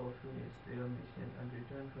Saul finished their mission and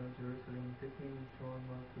returned from Jerusalem, taking John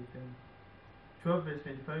Mark with them. 12 verse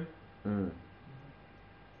 25.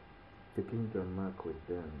 Taking John Mark with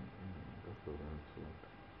them. That's what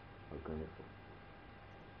organic.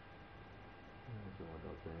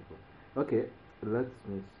 Okay, let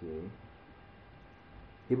me see.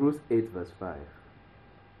 Hebrews 8 verse 5.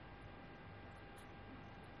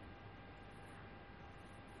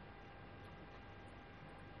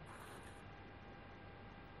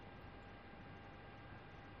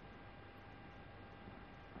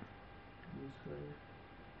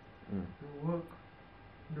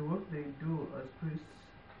 The work they do as priests.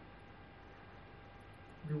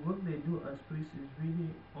 The work they do as priests is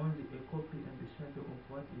really only a copy and a shadow of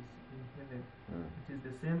what is in heaven. It is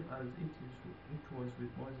the same as it was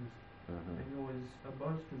with Moses. When he was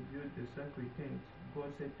about to build the sacred tent, God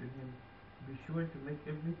said to him, "Be sure to make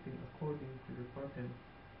everything according to the pattern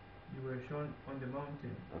you were shown on the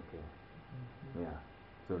mountain." Okay. Yeah.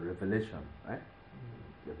 So revelation, right?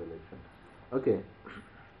 Revelation. Okay.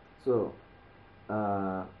 So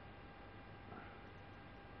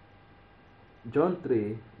John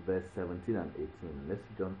 3 verse 17 and 18. Let's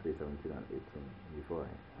see John 3 17 and 18 before I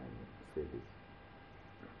say this.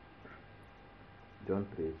 John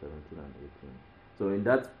 3 17 and 18. So in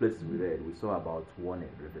that place we read, we saw about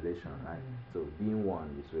warning, revelation, right? So being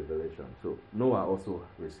warned is revelation. So Noah also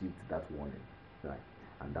received that warning, right?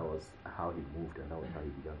 And that was how he moved, and that was how he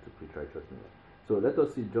began to preach righteousness. So let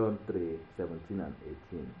us see John 3 17 and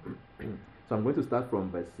 18. So I'm going to start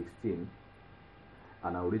from verse 16,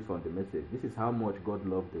 and I'll read from the Message. This is how much God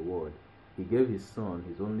loved the world. He gave his son,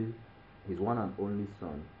 his one and only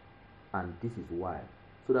son, and this is why,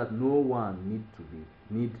 so that no one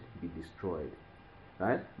need be destroyed.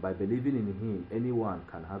 Right? By believing in him, anyone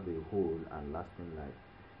can have a whole and lasting life.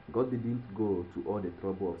 God didn't go to all the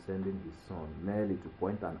trouble of sending his son merely to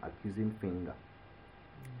point an accusing finger,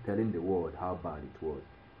 telling the world how bad it was.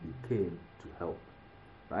 He came to help,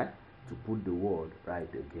 right? To put the world right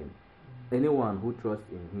again. Anyone who trusts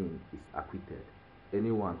in him is acquitted.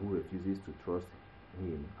 Anyone who refuses to trust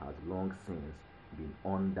him has long since been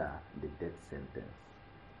under the death sentence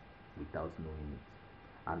without knowing it.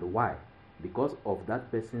 And why? Because of that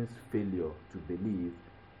person's failure to believe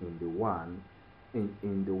in the one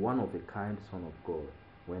of a kind Son of God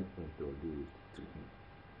when introduced to him.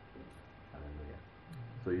 Hallelujah.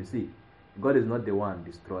 So you see, God is not the one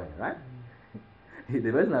destroying, right?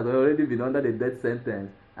 The person has already been under the death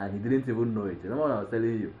sentence and he didn't even know it. Remember what I was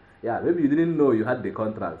telling you? Yeah, maybe you didn't know you had the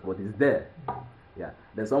contract, but it's there. Yeah,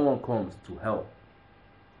 then someone comes to help.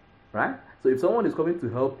 Right? So if someone is coming to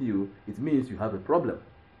help you, it means you have a problem.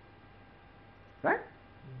 Right?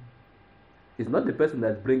 It's not the person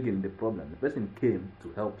that's bringing the problem. The person came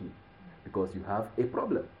to help you because you have a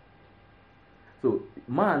problem. So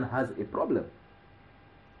man has a problem.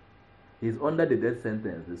 He's under the death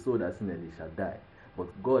sentence. The soul that sinned shall die. But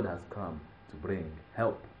God has come to bring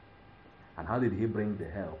help. And how did he bring the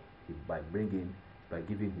help? By giving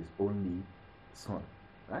his only son.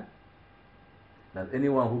 Right? That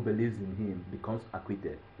anyone who believes in him becomes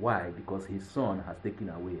acquitted. Why? Because his son has taken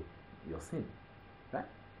away your sin. Right?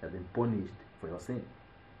 Has been punished for your sin.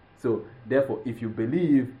 So, therefore, if you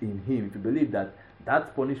believe in him, if you believe that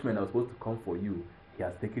that punishment that was supposed to come for you, he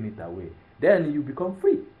has taken it away, then you become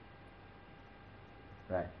free.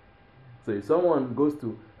 Right? So if someone goes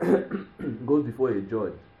before a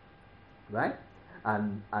judge, right?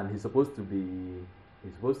 And he's supposed to be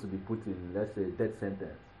put in, let's say, death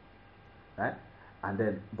sentence. Right? And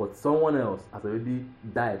then but someone else has already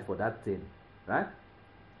died for that thing, right?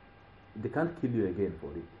 They can't kill you again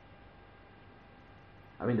for it.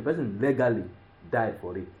 I mean, the person legally died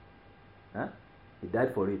for it. Huh? He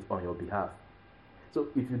died for it on your behalf. So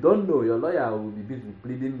if you don't know, your lawyer will be busy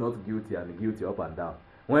pleading not guilty and guilty up and down,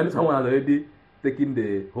 when someone has already taken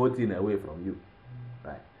the whole thing away from you.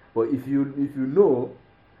 Right? But if you know,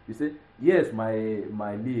 you say, yes,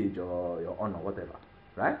 my liege or your honor, whatever.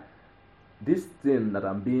 Right? This thing that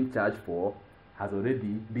I'm being charged for has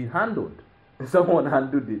already been handled. Someone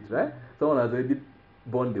handled it, right? Someone has already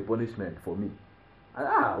borne the punishment for me.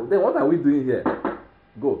 And then what are we doing here?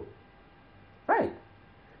 Go. Right.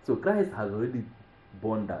 So Christ has already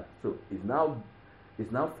borne that. So it's now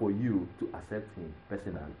for you to accept him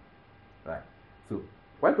personally. Right. So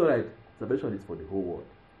quite alright, salvation is for the whole world.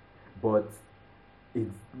 But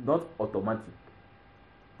it's not automatic.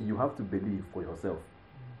 You have to believe for yourself.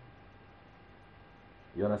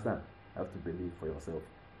 You understand? You have to believe for yourself.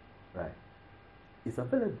 Right. It's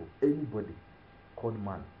available. Anybody called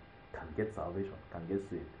man can get salvation, can get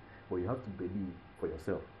saved. But you have to believe for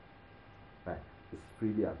yourself. Right. It's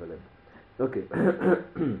freely available. Okay.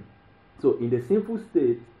 So in the sinful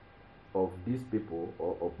state of these people,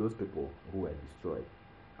 or of those people who were destroyed,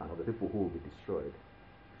 and of the people who will be destroyed,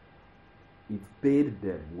 it paid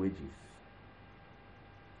them wages.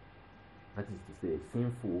 That is to say,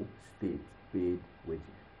 sinful state paid wages.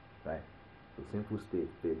 Right? So sinful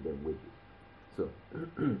state paid them wages. So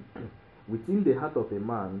within the heart of a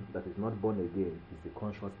man that is not born again is the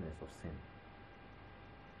consciousness of sin.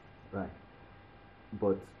 Right?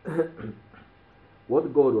 But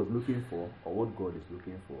what God was looking for, or what God is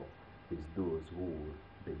looking for, is those who will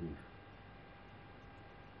believe.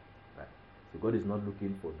 Right? So God is not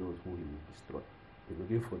looking for those who He will destroy. He's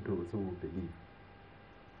looking for those who will believe.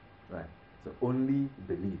 Right? So only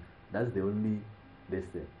believe. That's the only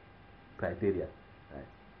criteria. Right?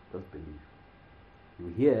 Just believe. You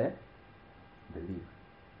hear, believe.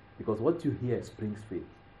 Because what you hear springs faith.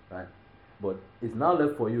 Right? But it's now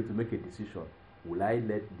left for you to make a decision. Will I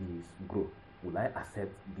let this grow? Will I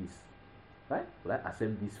accept this? Right? Will I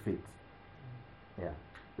accept this faith? Yeah.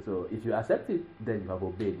 So if you accept it, then you have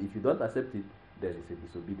obeyed. If you don't accept it, then it's a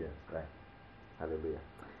disobedience. Right? Hallelujah.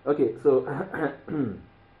 Okay, so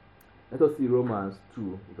let us see Romans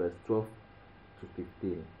 2, verse 12 to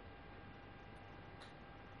 15.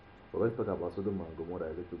 We're going to talk about Sodom and Gomorrah a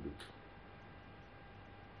little bit.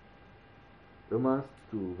 Romans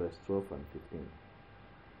 2, verse 12 and 15.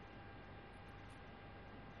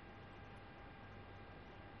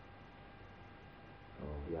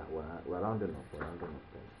 Oh, yeah, we're rounding up. Then.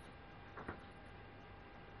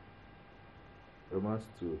 Romans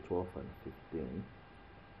 2, 12 and 15.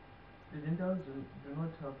 The Gentiles do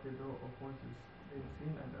not have the law of Moses. They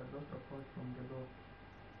sin and are lost apart from the law.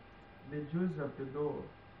 The Jews have the law.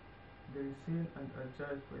 They sin and are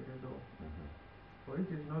judged by the law. Mm-hmm. For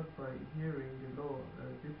it is not by hearing the law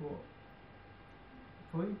that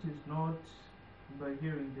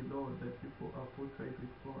people are put right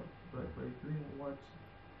with God, but by doing what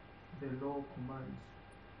the law commands.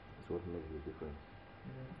 That's what makes the difference.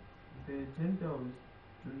 The Gentiles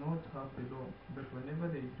do not have the law, but whenever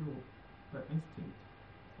they do, by instinct,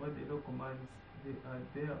 what the law commands, they are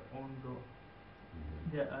their own law.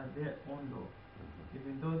 Mm-hmm. They are their own law,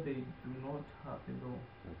 even though they do not have the law.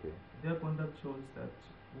 Okay. Their conduct shows that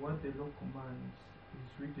what the law commands is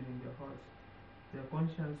written in their hearts. Their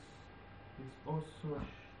conscience is also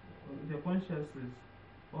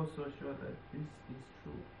sure that this is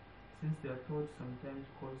true, since their thoughts sometimes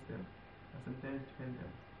cause them and sometimes defend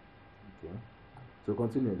them. Okay. So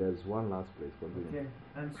continue. There's one last place. Continue. Okay.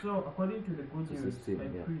 And so, according to the good To news 16, I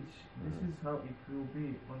yeah. preach, this Mhm. is how it will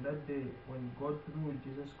be on that day when God, through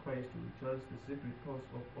Jesus Christ, will judge the secret thoughts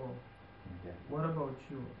of all. Okay. What about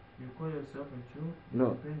you? You call yourself a Jew? You No.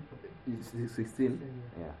 repent of- It's 16.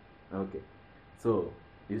 Yeah. Yeah. Okay. So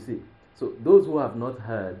you see, so those who have not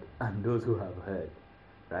heard and those who have heard,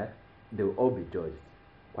 right? They will all be judged.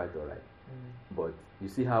 Quite all right. But you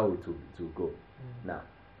see how it will go now.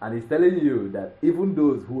 And he's telling you that even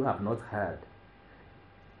those who have not heard,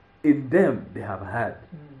 in them they have heard.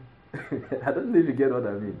 I don't know if you get what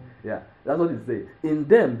I mean. Yeah, that's what he's saying. In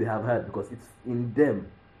them they have heard because it's in them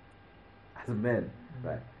as men,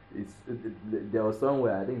 right? There was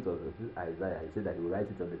somewhere, I think it was Isaiah. He said that he will write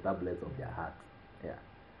it on the tablets of their heart. Yeah.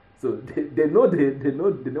 So they know what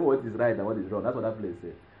is right and what is wrong. That's what that place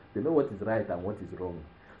says. They know what is right and what is wrong.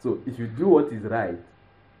 So if you do what is right,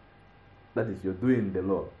 that is, you're doing the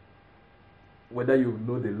law. Whether you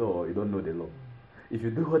know the law or you don't know the law. If you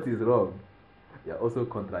do what is wrong, you're also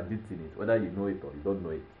contradicting it, whether you know it or you don't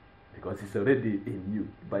know it. Because it's already in you.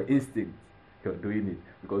 By instinct, you're doing it.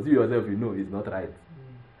 Because you yourself, you know it's not right.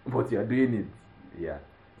 But you're doing it. Yeah.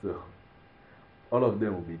 So all of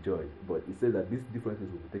them will be judged. But it says that these differences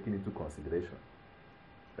will be taken into consideration.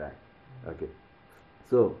 Right. Okay.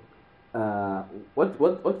 So what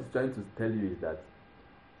it's trying to tell you is that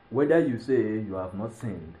whether you say you have not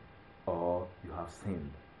sinned or you have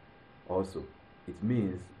sinned also, it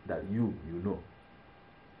means that you know,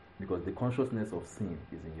 because the consciousness of sin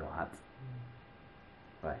is in your heart,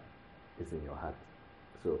 right? It's in your heart.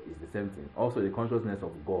 So it's the same thing. Also, the consciousness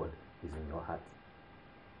of God is in your heart.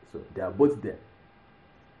 So they are both there.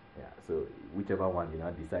 Yeah. So whichever one you now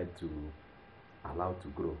decide to allow to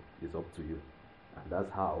grow is up to you, and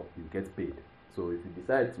that's how you get paid. So if you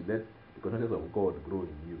decide to let the consciousness of God grow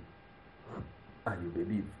in you, and you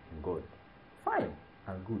believe in God, fine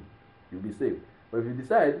and good, you'll be saved. But if you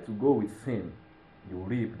decide to go with sin, you will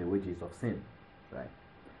reap the wages of sin, right?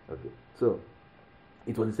 Okay. So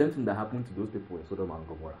it was the same thing that happened to those people in Sodom and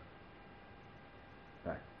Gomorrah,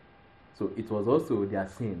 right? So it was also their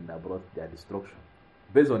sin that brought their destruction.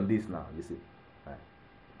 Based on this now, you see, right?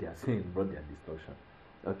 Their sin brought their destruction.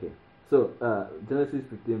 Okay. So Genesis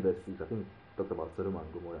 15 verse 6, I think it talked about Sodom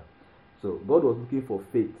and Gomorrah. So God was looking for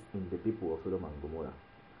faith in the people of Sodom and Gomorrah,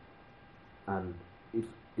 and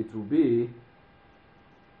it will be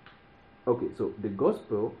okay. So the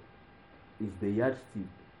gospel is the yardstick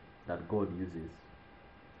that God uses,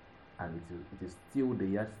 and it is still the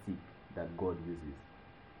yardstick that God uses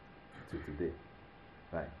to today,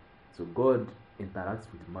 right? So God interacts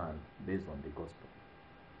with man based on the gospel.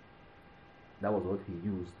 That was what he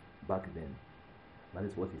used back then. That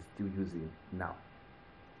is what he's still using now.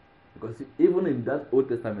 Because even in that Old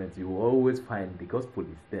Testament, you will always find the gospel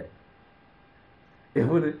is there.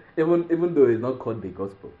 Even though it's not called the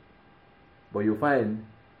gospel. But you find,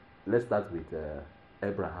 let's start with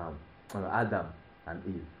Adam and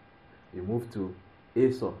Eve. You move to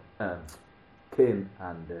Esau, Cain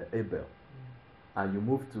and Abel. And you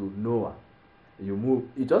move to Noah. You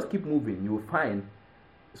just keep moving. You will find.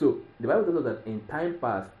 So the Bible tells us that in time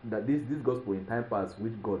past, that this gospel in time past,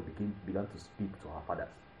 which God began to speak to our fathers.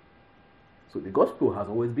 So the gospel has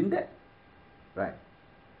always been there, right?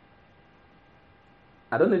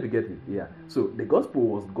 I don't know if you get it. Yeah. So the gospel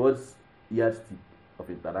was God's yardstick of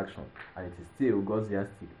interaction, and it is still God's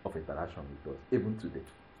yardstick of interaction with us, even today.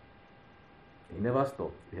 He never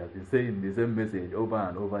stopped. He has been saying the same message over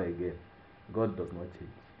and over again. God does not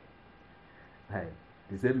change. Right?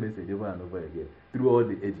 The same message over and over again. Through all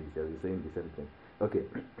the ages, he has been saying the same thing. Okay.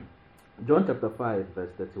 John chapter 5,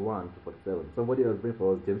 verse 31 to 47. Somebody else bring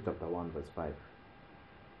for us James chapter 1, verse 5.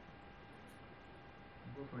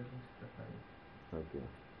 Go for James chapter 5. Okay.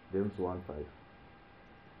 James 1, 5.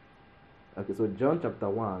 Okay, so John chapter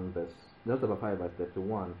 5, verse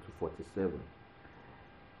 31 to 47.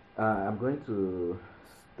 I'm going to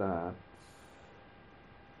start.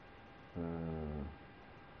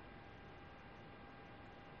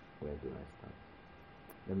 Where do I start?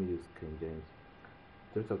 Let me use King James.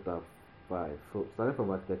 John chapter 5, starting from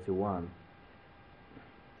verse 31.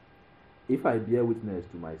 If I bear witness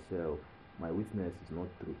to myself, my witness is not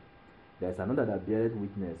true. There is another that beareth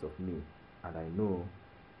witness of me, and I know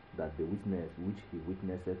that the witness which he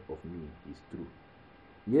witnesseth of me is true.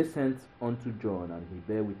 Ye sent unto John, and he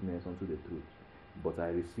bare witness unto the truth, but I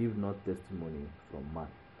received not testimony from man.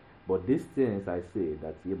 But these things I say,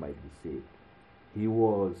 that ye might be saved. He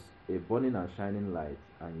was a burning and shining light,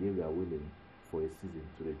 and ye were willing for a season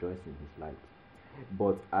to rejoice in his light.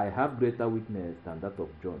 But I have greater witness than that of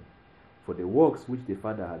John. For the works which the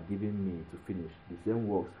Father had given me to finish, the same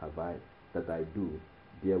works have I, that I do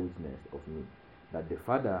bear witness of me, that the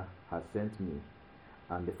Father has sent me,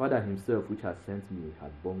 and the Father himself which has sent me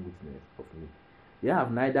has borne witness of me. Ye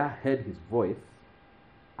have neither heard his voice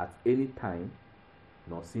at any time,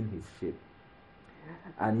 nor seen his shape.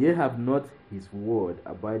 And ye have not his word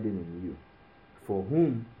abiding in you. For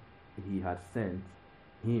whom he has sent,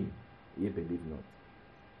 him ye believe not.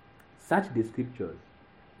 Search the scriptures,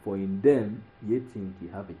 for in them ye think ye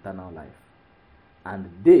have eternal life, and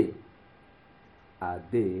they are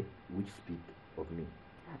they which speak of me.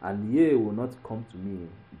 And ye will not come to me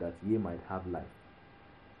that ye might have life.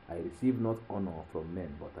 I receive not honor from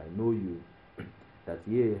men, but I know you, that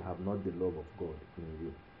ye have not the love of God in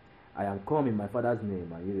you. I am come in my Father's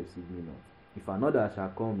name, and ye receive me not. If another shall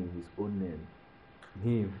come in his own name,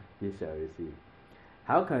 him ye shall receive.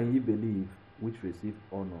 How can ye believe which receive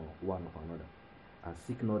honor one of another, and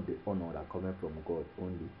seek not the honor that cometh from God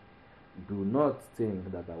only? Do not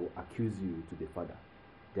think that I will accuse you to the Father.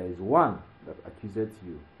 There is one that accuseth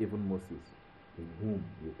you, even Moses, in whom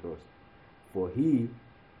ye trust.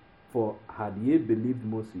 For had ye believed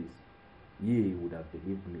Moses, ye would have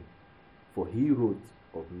believed me, for he wrote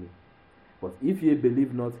of me. But if ye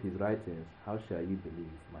believe not his writings, how shall ye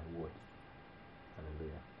believe my words?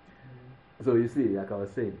 Hallelujah. So you see, like I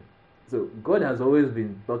was saying, so God has always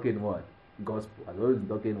been talking what? Gospel. Has always been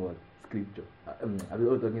talking what? Scripture. Has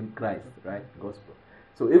always talking Christ, right? Gospel.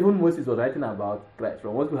 So even Moses was writing about Christ,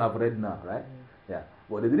 from what we have read now, right? Yeah.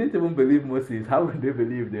 But they didn't even believe Moses. How would they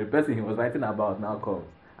believe the person he was writing about now comes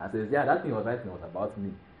and says, yeah, that thing he was writing was about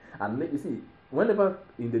me? And you see, whenever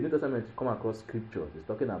in the New Testament you come across scriptures, it's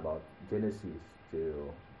talking about Genesis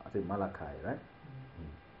to, I say, Malachi, right?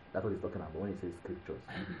 That's what he's talking about when he says scriptures.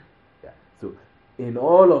 Yeah. So in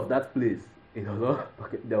all of that place, it was all,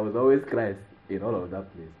 okay, there was always Christ in all of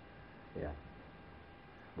that place. Yeah.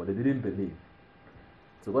 But they didn't believe.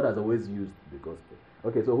 So God has always used the gospel.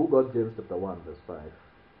 Okay, so who got James chapter 1, verse 5?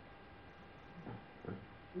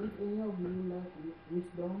 If any of you lack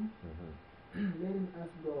wisdom, let him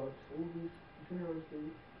ask God, who gives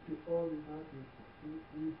generously to all without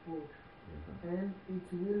reproach, and it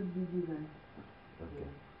will be given.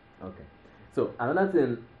 Okay. So another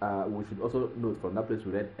thing we should also note from that place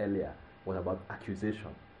we read earlier was about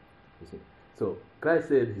accusation. You see, so Christ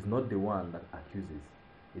said he's not the one that accuses;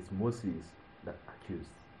 it's Moses that accused.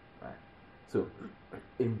 Right. So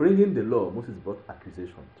in bringing the law, Moses brought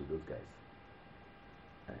accusation to those guys.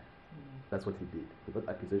 That's what he did. He brought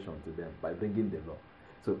accusation to them by bringing the law.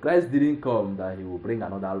 So Christ didn't come that he will bring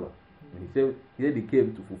another law. He said he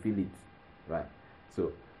came to fulfill it. Right.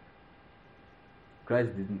 So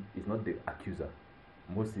Christ is not the accuser.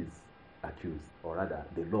 Moses accused, or rather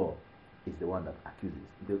the law is the one that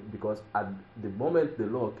accuses. Because at the moment the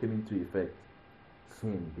law came into effect,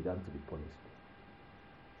 sin began to be punished.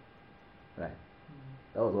 Right.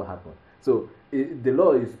 That was what happened. So the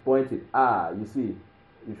law is pointing, you see,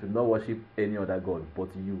 you should not worship any other God, but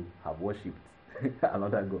you have worshipped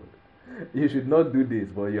another God. You should not do this,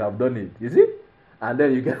 but you have done it. You see? And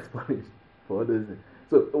then you get punished for all those things.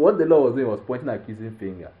 So what the law was doing was pointing an accusing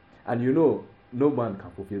finger. And you know, no man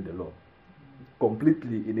can fulfill the law.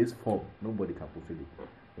 Completely in its form, nobody can fulfill it.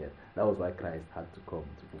 Yeah. That was why Christ had to come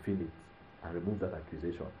to fulfill it and remove that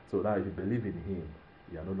accusation. So now if you believe in him,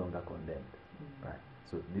 you are no longer condemned. Right?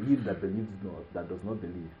 So the believer that believes not, that does not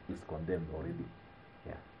believe, is condemned already.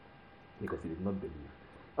 Yeah. Because he did not believe.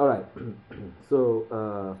 Alright.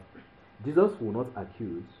 So Jesus will not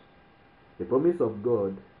accuse. The promise of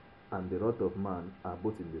God and the wrath of man are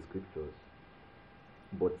both in the scriptures.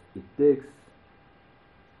 But it takes,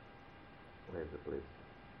 where is the place?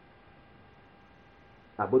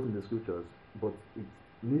 Are both in the scriptures, but it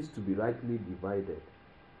needs to be rightly divided.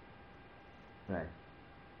 Right.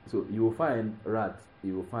 So you will find wrath,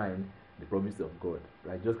 you will find the promise of God.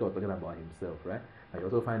 Right? Just God talking about himself, right? And you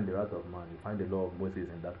also find the wrath of man, you find the law of Moses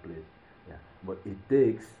in that place. Yeah. But it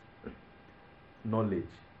takes knowledge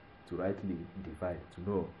to rightly divide, to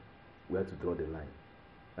know where to draw the line.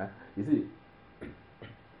 Right? You see,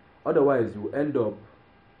 otherwise you end up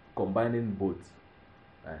combining both,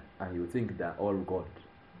 right? And you think they're all God,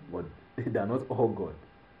 but they're not all God.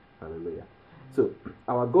 Hallelujah. So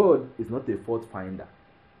our God is not a fault finder.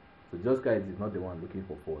 So Jesus Christ is not the one looking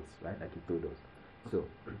for faults, right? Like he told us. So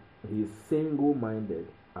he is single-minded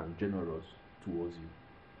and generous towards you.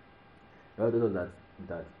 God told us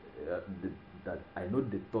that I know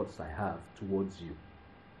the thoughts I have towards you,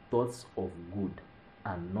 thoughts of good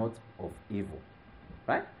and not of evil,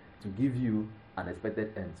 right? To give you an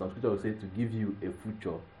expected end. Some scripture will say to give you a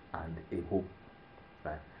future and a hope,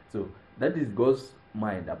 right? So that is God's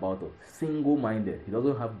mind about us, single-minded. He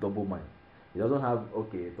doesn't have double mind. He doesn't have,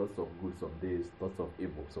 okay, thoughts of good some days, thoughts of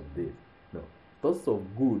evil some days. No. Thoughts of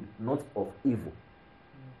good, not of evil.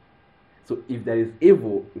 So if there is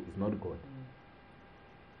evil, it is not God.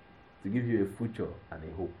 To give you a future and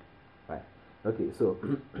a hope. Right. Okay, so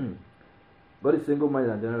God is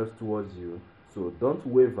single-minded and generous towards you. So don't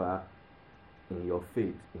waver in your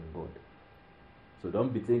faith in God. So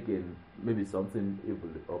don't be thinking maybe something evil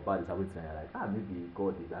or bad is happening to you. You're like, maybe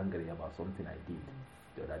God is angry about something I did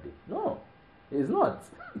the other day. No, he's not.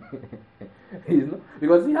 He's not,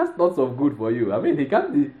 because he has thoughts of good for you. I mean, he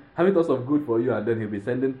can't be having thoughts of good for you and then he'll be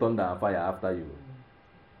sending thunder and fire after you.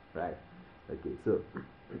 Right? Okay, so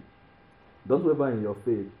don't waver in your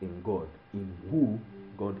faith in God, in who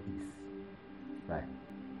God is. Right?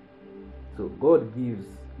 So God gives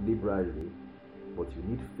liberally, but you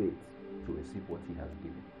need faith to receive what he has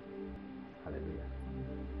given. Hallelujah.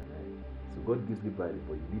 Amen. So God gives liberally,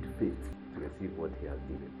 but you need faith to receive what he has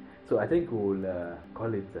given. So I think we'll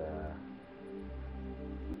call it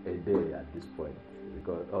a day at this point,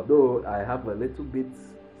 because although I have a little bit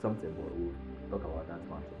something, but we'll talk about that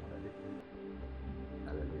one some other day.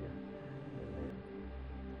 Hallelujah. Amen.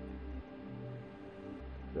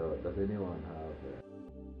 So does anyone have